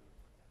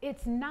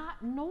 It's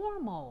not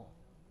normal.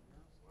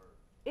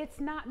 It's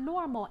not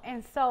normal.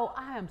 And so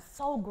I am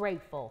so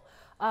grateful.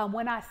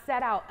 When I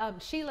set out,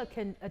 Sheila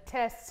can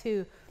attest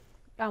to,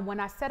 when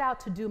I set out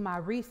to do my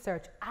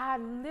research, I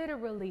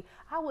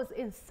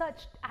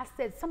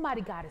said,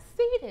 somebody got to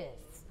see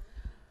this.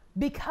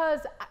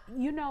 Because,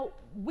 you know,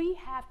 we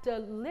have to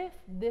lift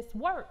this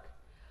work.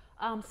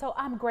 So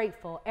I'm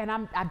grateful. And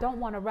I don't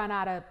want to run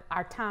out of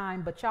our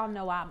time, but y'all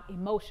know I'm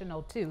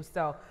emotional too.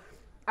 So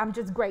I'm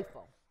just grateful.